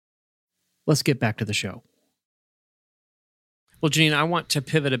 Ba-da-ba-ba-ba. Let's get back to the show. Well, Janyne, I want to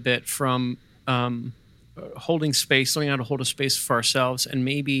pivot a bit from holding space, learning how to hold a space for ourselves, and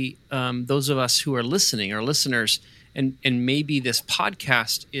maybe those of us who are listening, our listeners, and maybe this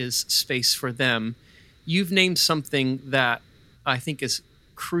podcast is space for them. You've named something that I think is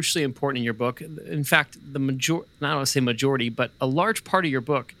crucially important in your book. In fact, not I want to say majority, but a large part of your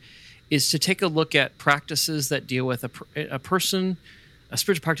book is to take a look at practices that deal with a person,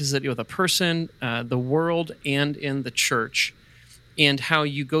 spiritual practices that deal with a person, the world, and in the church, and how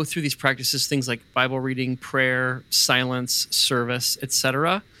you go through these practices, things like Bible reading, prayer, silence, service,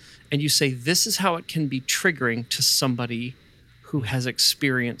 etc. And you say this is how it can be triggering to somebody who has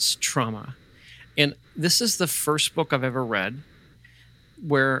experienced trauma. And this is the first book I've ever read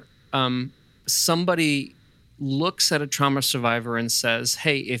where somebody looks at a trauma survivor and says,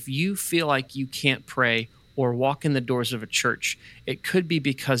 hey, if you feel like you can't pray or walk in the doors of a church, it could be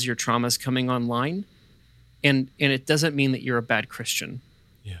because your trauma is coming online, and it doesn't mean that you're a bad Christian.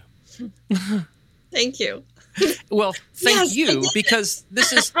 Yeah. Thank you. Well, thank you, because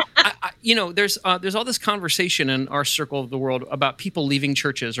this is, there's all this conversation in our circle of the world about people leaving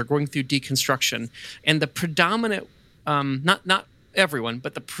churches or going through deconstruction, and the predominant, not everyone,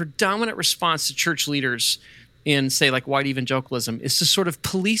 but the predominant response to church leaders in, say, like white evangelicalism is to sort of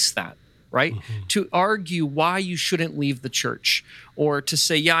police that. Right? Mm-hmm. To argue why you shouldn't leave the church, or to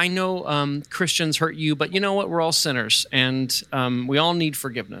say, yeah, I know Christians hurt you, but you know what? We're all sinners, and we all need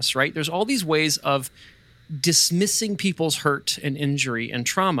forgiveness, right? There's all these ways of dismissing people's hurt and injury and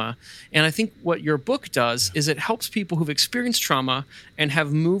trauma. And I think what your book does is it helps people who've experienced trauma and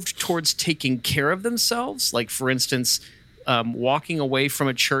have moved towards taking care of themselves. Like, for instance, walking away from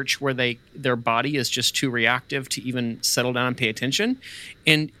a church where their body is just too reactive to even settle down and pay attention.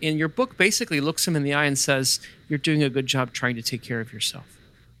 And your book basically looks them in the eye and says, you're doing a good job trying to take care of yourself.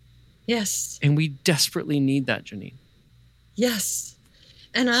 Yes. And we desperately need that, Janyne. Yes.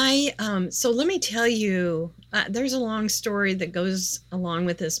 And so let me tell you, there's a long story that goes along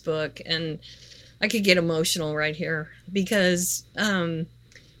with this book, and I could get emotional right here because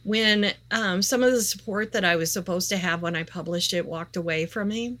when some of the support that I was supposed to have when I published it walked away from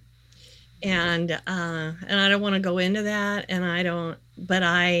me, And I don't want to go into that, and I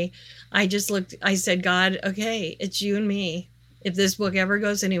just looked, I said, God, okay, it's you and me. If this book ever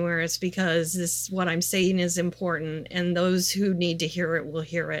goes anywhere, it's because what I'm saying is important, and those who need to hear it will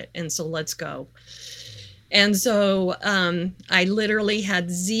hear it. And so let's go. And so I literally had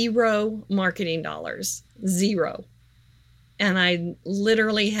zero marketing dollars, zero. And I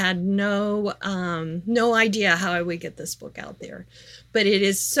literally had no idea how I would get this book out there. But it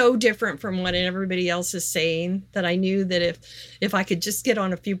is so different from what everybody else is saying that I knew that if I could just get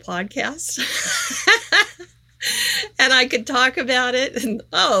on a few podcasts and I could talk about it, and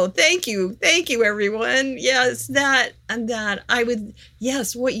thank you everyone. Yes, that I would,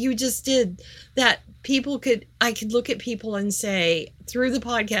 yes, what you just did, that I could look at people and say, through the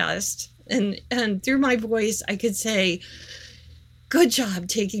podcast and through my voice, I could say, good job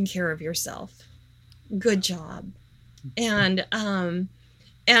taking care of yourself. Good job. And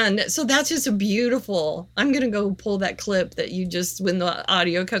so that's just a beautiful, I'm going to go pull that clip that you just, when the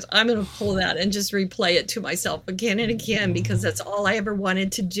audio comes, I'm going to pull that and just replay it to myself again and again, because that's all I ever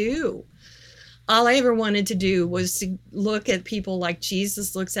wanted to do. All I ever wanted to do was to look at people like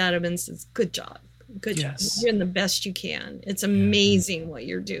Jesus looks at them and says, good job. Good job. You're doing the best you can. It's amazing what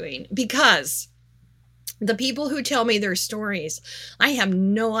you're doing. Because the people who tell me their stories, I have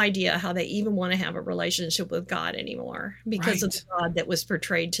no idea how they even want to have a relationship with God anymore because of the God that was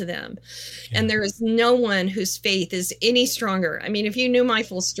portrayed to them. Yeah. And there is no one whose faith is any stronger. I mean, if you knew my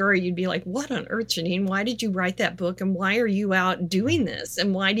full story, you'd be like, what on earth, Janyne? Why did you write that book? And why are you out doing this?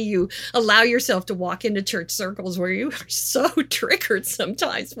 And why do you allow yourself to walk into church circles where you are so triggered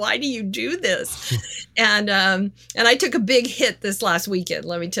sometimes? Why do you do this? And I took a big hit this last weekend,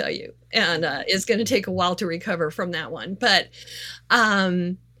 let me tell you. And it's going to take a while to recover from that one. But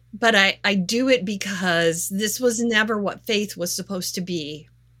I do it because this was never what faith was supposed to be.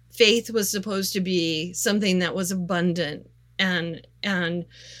 Faith was supposed to be something that was abundant and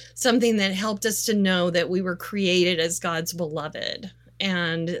something that helped us to know that we were created as God's beloved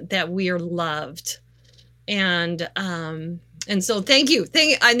and that we are loved. And so thank you.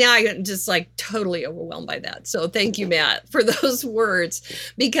 Now I'm just like totally overwhelmed by that. So thank you, Matt, for those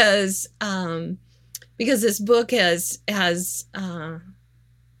words, because this book has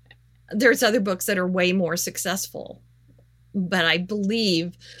there's other books that are way more successful, but I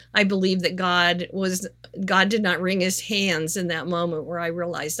believe that God did not wring his hands in that moment where I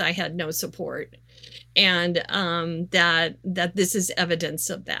realized I had no support, and that this is evidence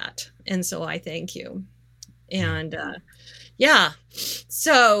of that. And so I thank you. And yeah.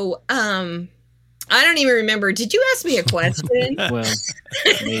 So, I don't even remember. Did you ask me a question? Well,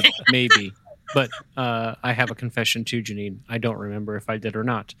 maybe. But I have a confession too, Janyne. I don't remember if I did or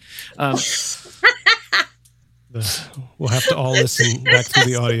not. We'll have to all listen back through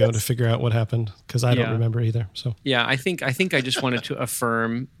the audio to figure out what happened, because I don't remember either. So yeah, I think I just wanted to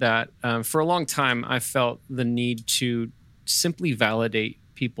affirm that for a long time I felt the need to simply validate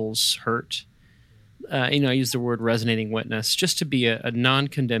people's hurt. I use the word resonating witness, just to be a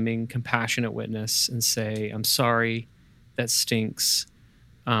non-condemning, compassionate witness and say, I'm sorry, that stinks.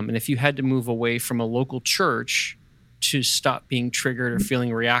 And if you had to move away from a local church to stop being triggered or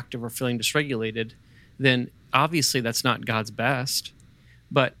feeling reactive or feeling dysregulated, then obviously that's not God's best.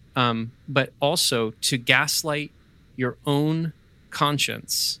 But also to gaslight your own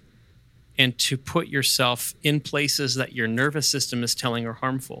conscience and to put yourself in places that your nervous system is telling are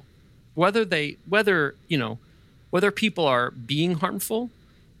harmful. Whether people are being harmful,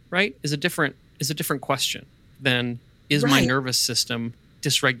 right, is a different question than is my nervous system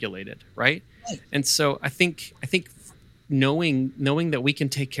dysregulated, right? And so I think knowing that we can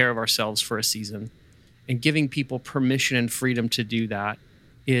take care of ourselves for a season and giving people permission and freedom to do that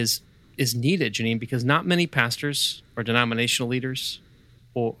is needed, Janyne, because not many pastors or denominational leaders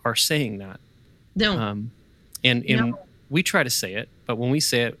are saying that. No. And we try to say it, but when we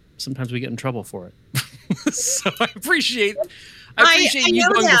say it, sometimes we get in trouble for it. So I appreciate you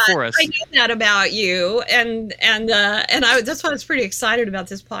going before us. I know that about you, and that's why I was pretty excited about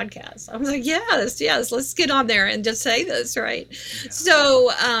this podcast. I was like, yes, let's get on there and just say this, right? Yeah. So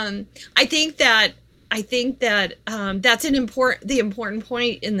I think that that's the important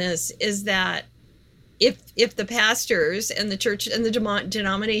point in this is that if the pastors and the church and the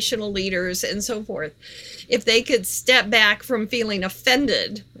denominational leaders and so forth, if they could step back from feeling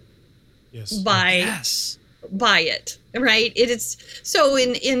offended by it, right? It is so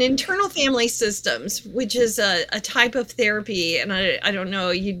in internal family systems, which is a type of therapy, and I don't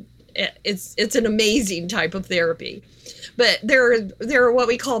know, it's an amazing type of therapy, but there are what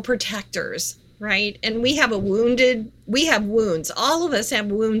we call protectors. right? And we have wounds. All of us have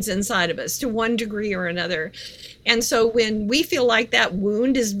wounds inside of us to one degree or another. And so when we feel like that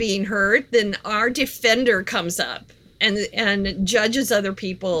wound is being hurt, then our defender comes up and judges other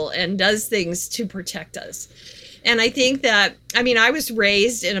people and does things to protect us. And I think that, I was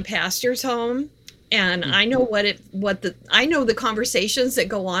raised in a pastor's home, and I know I know the conversations that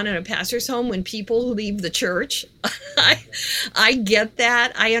go on in a pastor's home when people leave the church. I get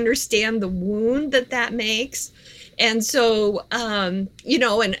that. I understand the wound that makes. And so, and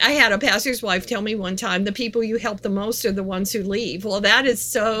I had a pastor's wife tell me one time, the people you help the most are the ones who leave. Well, that is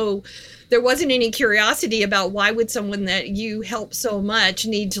so, there wasn't any curiosity about why would someone that you help so much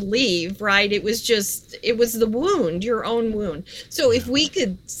need to leave, right? It was the wound, your own wound. So if we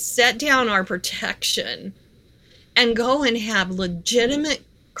could set down our protection and go and have legitimate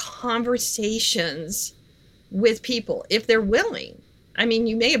conversations with people, if they're willing.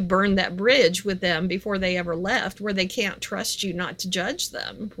 You may have burned that bridge with them before they ever left, where they can't trust you not to judge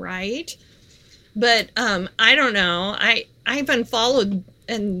them, right? But I don't know. I've unfollowed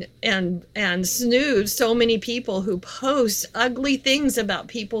and snoozed so many people who post ugly things about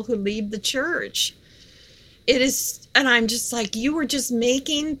people who leave the church. And I'm just like, you are just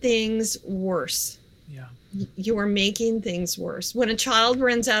making things worse. Yeah. You are making things worse. When a child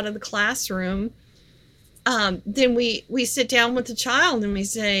runs out of the classroom, then we sit down with the child and we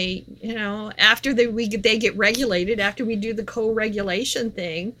say, after they get regulated, after we do the co-regulation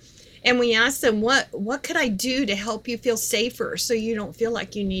thing, and we ask them, what could I do to help you feel safer so you don't feel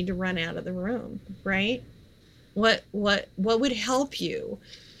like you need to run out of the room, right? What would help you?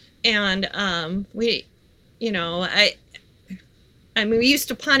 And we used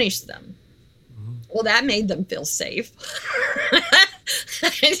to punish them. Well, that made them feel safe.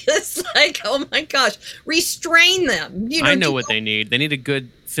 Just like, oh my gosh, restrain them. I know what they need. They need a good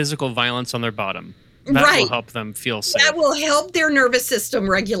physical violence on their bottom. That will help them feel safe. That will help their nervous system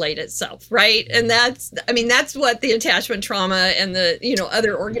regulate itself, right? And that's what the attachment trauma and the,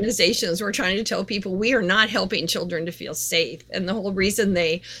 other organizations were trying to tell people. We are not helping children to feel safe. And the whole reason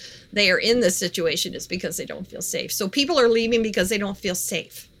they are in this situation is because they don't feel safe. So people are leaving because they don't feel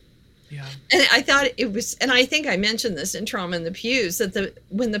safe. Yeah. And I thought it was, and I think I mentioned this in Trauma in the Pews, that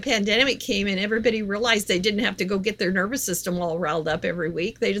when the pandemic came and everybody realized they didn't have to go get their nervous system all riled up every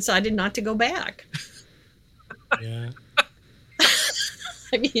week, they decided not to go back. Yeah.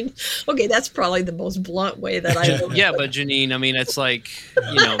 Okay, that's probably the most blunt way that I know. Yeah, but Janyne, it's like,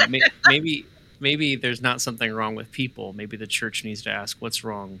 maybe there's not something wrong with people. Maybe the church needs to ask, what's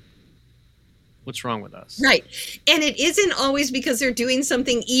wrong? What's wrong with us? Right. And it isn't always because they're doing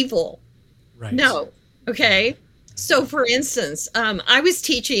something evil. Right. No. Okay. So for instance, I was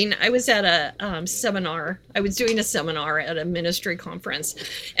at a seminar. I was doing a seminar at a ministry conference,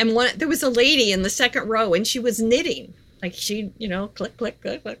 and there was a lady in the second row, and she was knitting. Like she, click, click,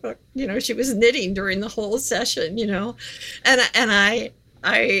 click, click, click. She was knitting during the whole session, and it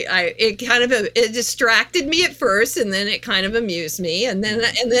distracted me at first, and then it kind of amused me, and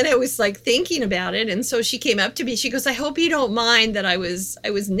then I was like thinking about it, and so she came up to me. She goes, "I hope you don't mind that I was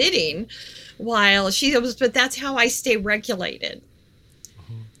knitting," while she goes, "But that's how I stay regulated."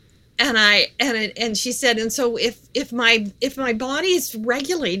 And she said, and so if my body is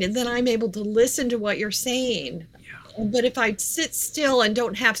regulated, then I'm able to listen to what you're saying. Yeah. But if I sit still and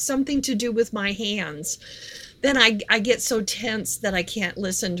don't have something to do with my hands, then I get so tense that I can't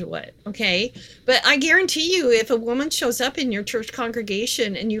listen to it, okay? But I guarantee you, if a woman shows up in your church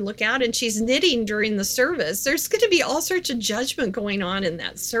congregation and you look out and she's knitting during the service, there's going to be all sorts of judgment going on in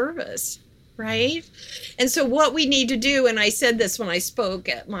that service, right? And so what we need to do, and I said this when I spoke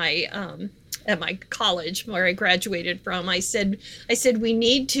at my college where I graduated from, I said we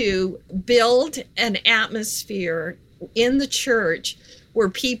need to build an atmosphere in the church where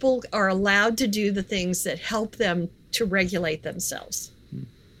people are allowed to do the things that help them to regulate themselves.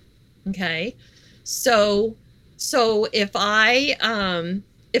 Okay. So if I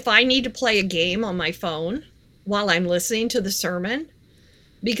need to play a game on my phone while I'm listening to the sermon,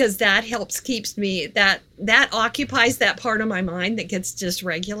 because that keeps me, that occupies that part of my mind that gets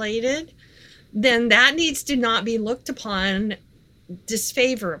dysregulated, then that needs to not be looked upon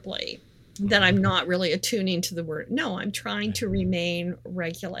disfavorably. That I'm not really attuning to the word. No, I'm trying to remain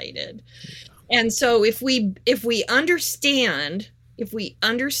regulated. And so if we understand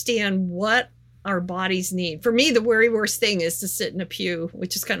what our bodies need. For me, the very worst thing is to sit in a pew,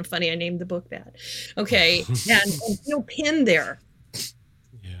 which is kind of funny. I named the book that. Okay. and feel pinned there.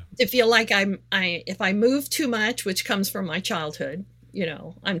 Yeah. To feel like if I move too much, which comes from my childhood,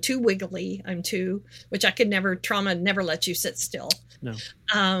 I'm too wiggly, which I could never, trauma never lets you sit still. No.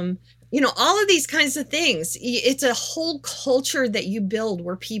 all of these kinds of things. It's a whole culture that you build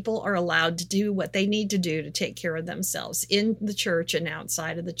where people are allowed to do what they need to do to take care of themselves in the church and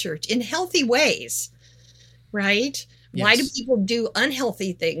outside of the church in healthy ways, right? Yes. Why do people do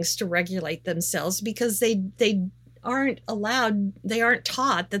unhealthy things to regulate themselves? Because they aren't allowed, they aren't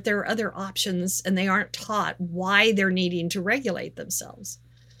taught that there are other options, and they aren't taught why they're needing to regulate themselves.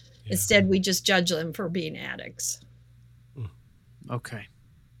 Yeah. Instead, we just judge them for being addicts. Okay.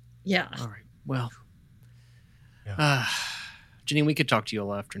 Yeah. All right. Well, Janyne, we could talk to you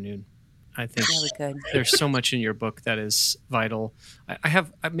all afternoon. I think we could. There's so much in your book that is vital. I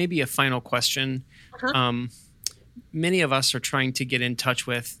have maybe a final question. Uh-huh. Many of us are trying to get in touch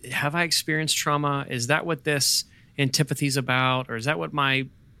with, have I experienced trauma? Is that what this antipathy is about? Or is that what my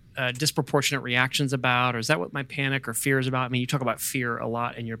disproportionate reaction's about? Or is that what my panic or fear is about? I mean, you talk about fear a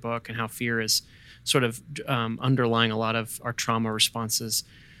lot in your book and how fear is sort of underlying a lot of our trauma responses.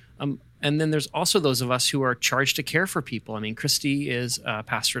 And then there's also those of us who are charged to care for people. I mean, Christy is a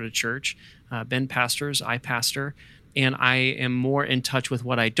pastor at a church. Ben pastors, I pastor. And I am more in touch with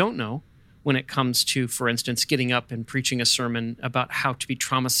what I don't know when it comes to, for instance, getting up and preaching a sermon about how to be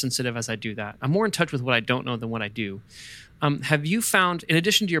trauma sensitive as I do that. I'm more in touch with what I don't know than what I do. Have you found, in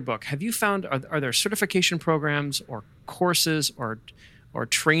addition to your book, have you found, are there certification programs or courses or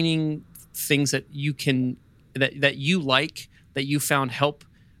training things that you can, that you like, that you found help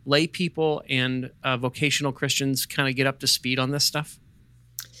lay people and vocational Christians kind of get up to speed on this stuff?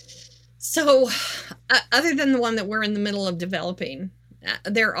 So other than the one that we're in the middle of developing,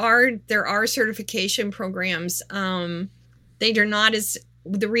 there are certification programs. They are not as,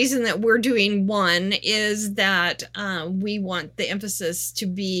 the reason that we're doing one is that we want the emphasis to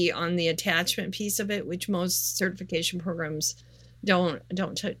be on the attachment piece of it, which most certification programs don't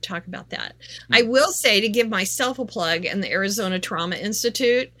talk about that. Mm-hmm. I will say, to give myself a plug, and the Arizona Trauma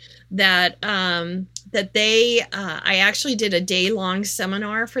Institute, that they I actually did a day-long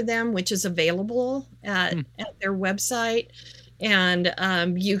seminar for them, which is available at their website. And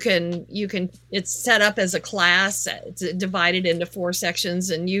you can it's set up as a class. It's divided into 4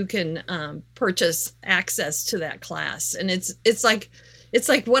 sections, and you can purchase access to that class. And it's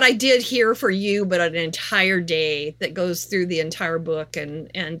like what I did here for you, but an entire day that goes through the entire book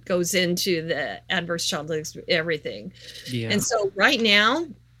and goes into the adverse childhood everything. Yeah. And so right now,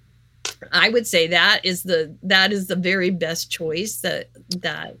 I would say that is the very best choice that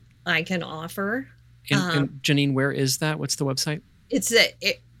I can offer. And Janyne, where is that? What's the website? It's the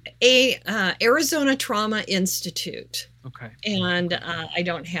Arizona Trauma Institute. Okay. And I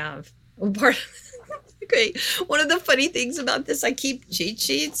don't have part. Okay. One of the funny things about this, I keep cheat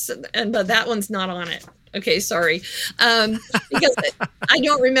sheets, but that one's not on it. Okay, sorry, because I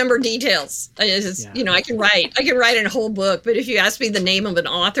don't remember details. I can write a whole book, but if you ask me the name of an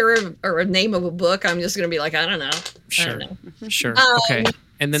author or a name of a book, I'm just going to be like, I don't know. Sure. Sure. Okay.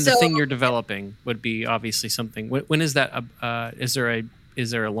 And then the thing you're developing would be obviously something. When is that? Is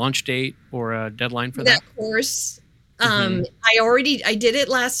there a launch date or a deadline for that? That course, I did it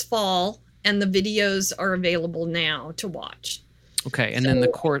last fall, and the videos are available now to watch. Okay, and then the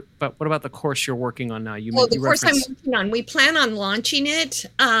course. But what about the course you're working on now? The course I'm working on, we plan on launching it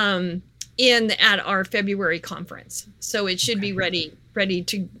at our February conference. So it should be ready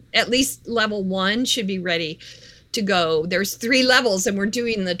to, at least level 1 should be ready to go. There's 3 levels, and we're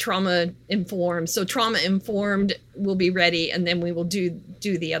doing the trauma informed. So trauma informed will be ready, and then we will do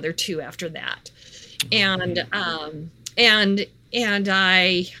the other 2 after that. And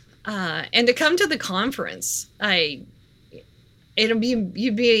to come to the conference, and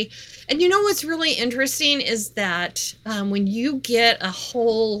you know what's really interesting is that when you get a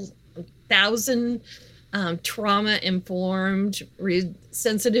whole 1,000 trauma-informed,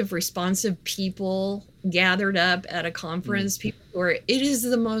 sensitive, responsive people gathered up at a conference, people where it is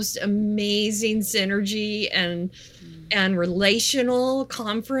the most amazing synergy and relational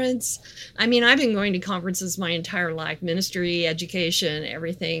conference. I mean, I've been going to conferences my entire life, ministry, education,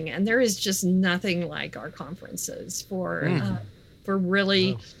 everything, and there is just nothing like our conferences for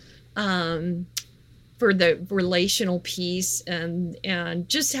really, for the relational piece and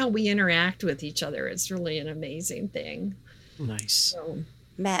just how we interact with each other. It's really an amazing thing. Nice. So,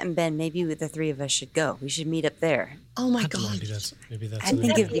 Matt and Ben, maybe the 3 of us should go. We should meet up there. Oh my God. Maybe that's I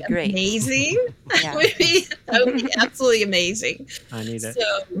think it'd be great. Amazing. Yeah. That would be absolutely amazing. I need it.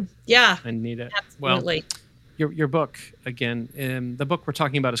 So, yeah. I need it. Absolutely. Well, your book, again, the book we're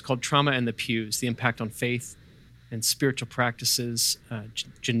talking about is called Trauma in the Pews, The Impact on Faith and Spiritual Practices.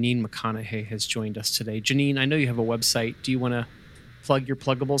 Janyne McConnaughey has joined us today. Janyne, I know you have a website. Do you want to plug your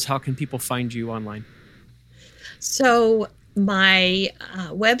pluggables? How can people find you online? So My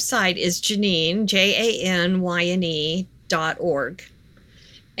website is Janyne, JANYNE.org.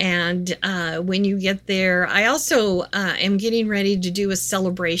 And when you get there, I also am getting ready to do a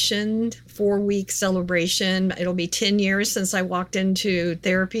celebration, 4-week celebration. It'll be 10 years since I walked into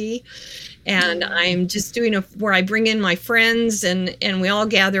therapy. And I'm just doing where I bring in my friends and we all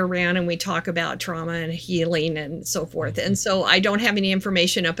gather around and we talk about trauma and healing and so forth. And so I don't have any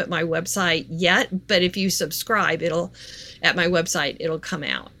information up at my website yet, but if you subscribe, at my website, it'll come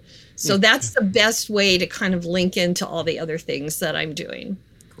out. So that's the best way to kind of link into all the other things that I'm doing.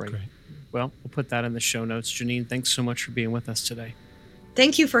 Great. Well, we'll put that in the show notes. Janyne, thanks so much for being with us today.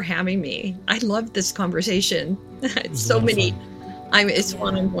 Thank you for having me. I loved this conversation. It's so many. It's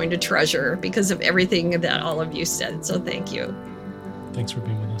one I'm going to treasure because of everything that all of you said. So thank you. Thanks for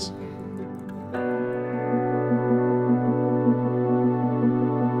being with us.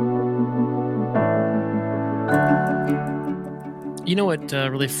 You know what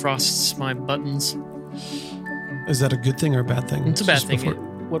really frosts my buttons? Is that a good thing or a bad thing? It's a bad thing.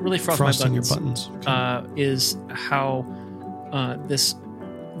 What really frosts my buttons, your buttons. Okay. Is how there's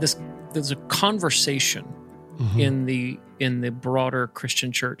a conversation in the broader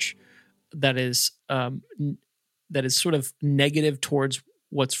Christian church that is sort of negative towards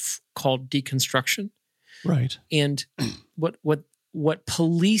what's called deconstruction. Right. And what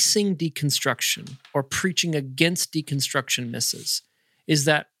policing deconstruction or preaching against deconstruction misses is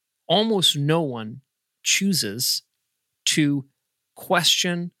that almost no one chooses to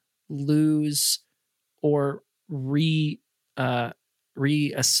question, lose, or reassess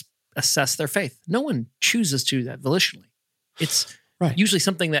their faith. No one chooses to do that volitionally. It's usually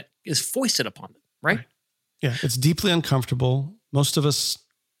something that is foisted upon them, right? Yeah, it's deeply uncomfortable. Most of us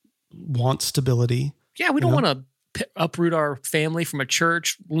want stability. Yeah, we don't want to uproot our family from a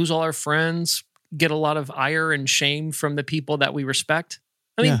church, lose all our friends, get a lot of ire and shame from the people that we respect.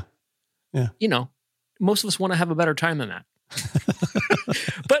 I mean, most of us want to have a better time than that.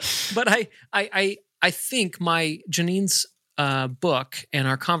 but I think Janyne's book and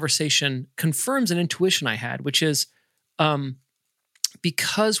our conversation confirms an intuition I had, which is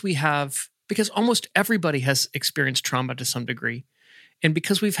because almost everybody has experienced trauma to some degree, and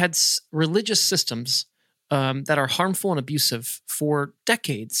because we've had religious systems that are harmful and abusive for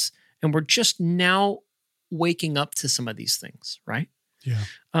decades, and we're just now waking up to some of these things, right? Yeah.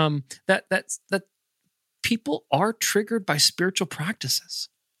 That people are triggered by spiritual practices.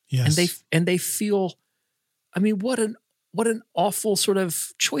 Yes. And they feel, I mean, what an awful sort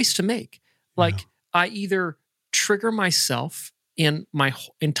of choice to make. Like, I either trigger myself and my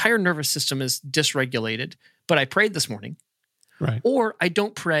entire nervous system is dysregulated, but I prayed this morning. Right. Or I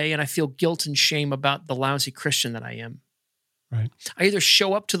don't pray and I feel guilt and shame about the lousy Christian that I am. Right. I either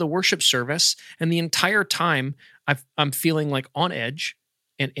show up to the worship service and the entire time I'm feeling like on edge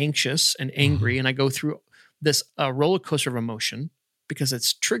and anxious and angry, and I go through this roller coaster of emotion because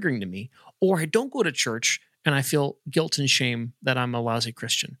it's triggering to me, or I don't go to church and I feel guilt and shame that I'm a lousy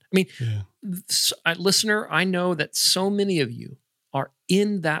Christian. I mean, listener, I know that so many of you are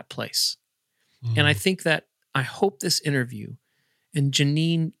in that place. And I think that I hope this interview and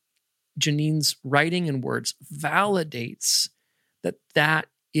Janyne's writing and words validates that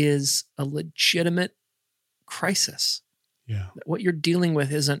is a legitimate crisis. Yeah. That what you're dealing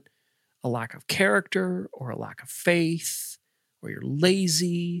with isn't a lack of character or a lack of faith or you're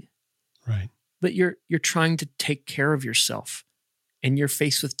lazy. Right. But you're trying to take care of yourself and you're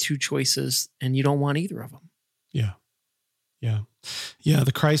faced with two choices and you don't want either of them. Yeah. Yeah. Yeah.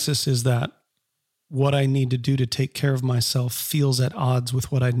 The crisis is that what I need to do to take care of myself feels at odds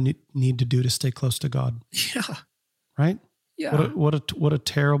with what I need to do to stay close to God. Yeah. Right? Yeah. What a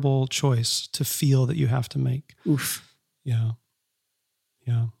terrible choice to feel that you have to make. Oof. Yeah.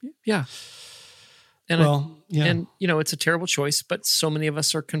 Yeah. Yeah. And and it's a terrible choice, but so many of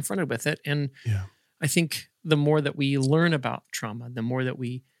us are confronted with it. And I think the more that we learn about trauma, the more that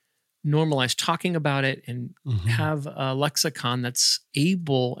we normalize talking about it and have a lexicon that's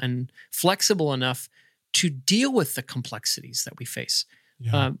able and flexible enough to deal with the complexities that we face.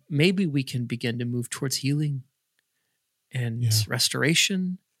 Yeah. Maybe we can begin to move towards healing and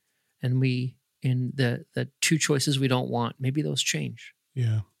restoration. And in the two choices we don't want, maybe those change.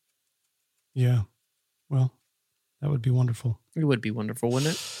 Yeah. Yeah. Well, that would be wonderful. It would be wonderful,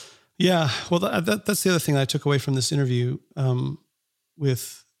 wouldn't it? Yeah. Well, that's the other thing I took away from this interview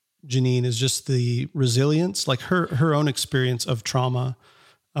with Janyne is just the resilience, like her own experience of trauma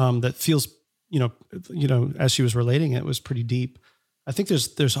that feels, as she was relating it was pretty deep. I think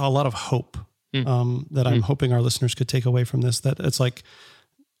there's a lot of hope that I'm hoping our listeners could take away from this, that it's like,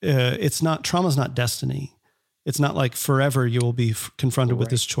 trauma's not destiny. It's not like forever you will be confronted with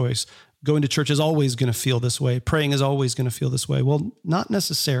this choice. Going to church is always going to feel this way. Praying is always going to feel this way. Well, not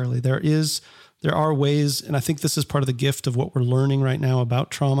necessarily. There are ways, and I think this is part of the gift of what we're learning right now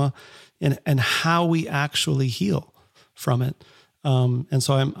about trauma and how we actually heal from it. And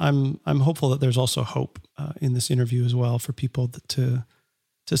so I'm hopeful that there's also hope in this interview as well for people to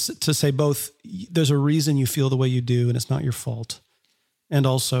say both there's a reason you feel the way you do and it's not your fault, and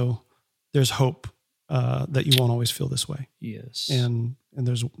also there's hope that you won't always feel this way. Yes. And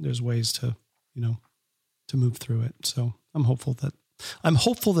there's ways to move through it. So I'm hopeful that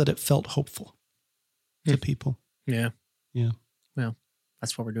it felt hopeful to people. Yeah. Yeah. Well,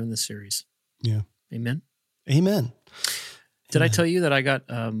 that's why we're doing this series. Yeah. Amen. Amen. Did I tell you that I got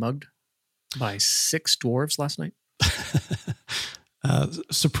mugged by 6 dwarves last night?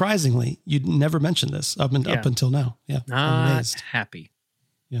 Surprisingly, you'd never mentioned this up until now. Yeah. Not amazed. happy.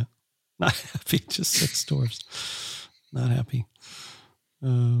 Yeah. Not happy. Just 6 dwarves. Not happy.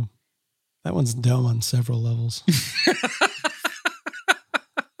 That one's dumb on several levels.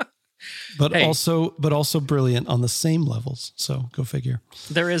 But also brilliant on the same levels. So go figure.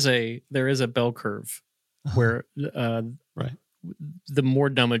 There is a bell curve where right. The more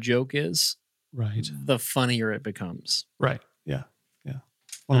dumb a joke is, right, the funnier it becomes. Right. Yeah. Yeah.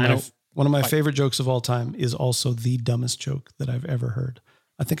 One of my favorite jokes of all time is also the dumbest joke that I've ever heard.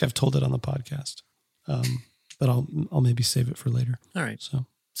 I think I've told it on the podcast. But I'll maybe save it for later. All right. So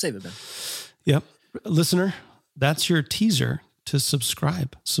save it then. Yep. Listener, that's your teaser to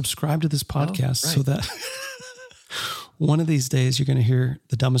subscribe. Subscribe to this podcast so that one of these days you're going to hear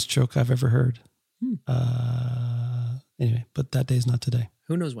the dumbest joke I've ever heard. Anyway, but that day's not today.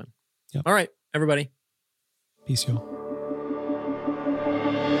 Who knows when? Yep. All right, everybody. Peace, y'all.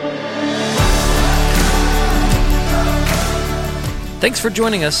 Thanks for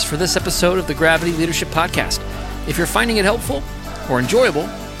joining us for this episode of the Gravity Leadership Podcast. If you're finding it helpful or enjoyable,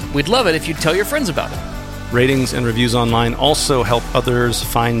 we'd love it if you'd tell your friends about it. Ratings and reviews online also help others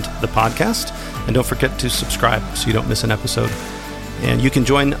find the podcast. And don't forget to subscribe so you don't miss an episode. And you can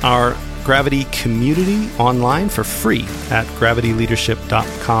join our Gravity community online for free at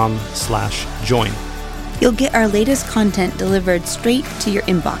gravityleadership.com/join. You'll get our latest content delivered straight to your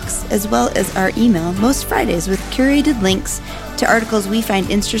inbox, as well as our email most Fridays with curated links to articles we find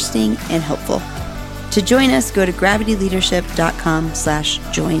interesting and helpful. To join us, go to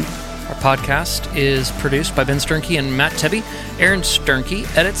gravityleadership.com/join. Our podcast is produced by Ben Sternke and Matt Tebbe. Aaron Sternke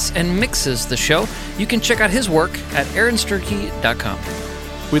edits and mixes the show. You can check out his work at aaronsternke.com.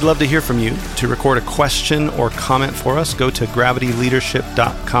 We'd love to hear from you. To record a question or comment for us, go to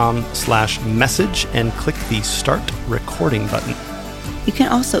gravityleadership.com/message and click the Start Recording button. You can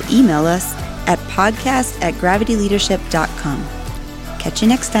also email us at podcast@gravityleadership.com. Catch you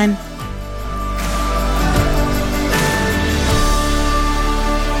next time.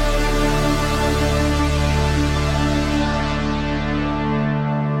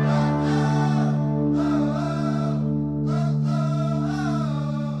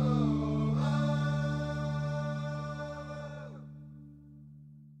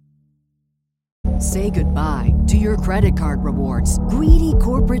 Say goodbye to your credit card rewards. Greedy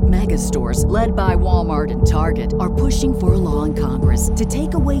corporate mega stores, led by Walmart and Target, are pushing for a law in Congress to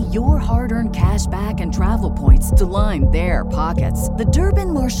take away your hard-earned cash back and travel points to line their pockets. The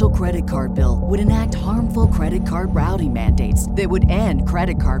Durbin-Marshall credit card bill would enact harmful credit card routing mandates that would end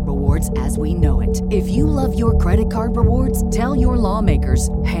credit card rewards as we know it. If you love your credit card rewards, tell your lawmakers,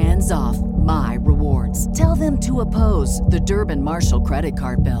 hands off my rewards. Tell them to oppose the Durbin-Marshall credit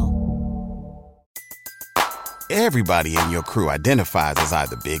card bill. Everybody in your crew identifies as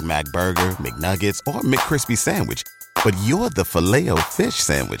either Big Mac Burger, McNuggets, or McCrispy Sandwich. But you're the Filet-O-Fish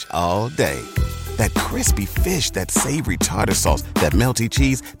Sandwich all day. That crispy fish, that savory tartar sauce, that melty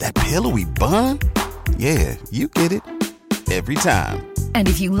cheese, that pillowy bun. Yeah, you get it. Every time. And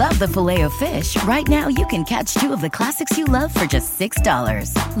if you love the Filet-O-Fish, right now you can catch 2 of the classics you love for just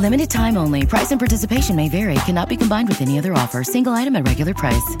 $6. Limited time only. Price and participation may vary. Cannot be combined with any other offer. Single item at regular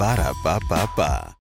price. Ba-da-ba-ba-ba.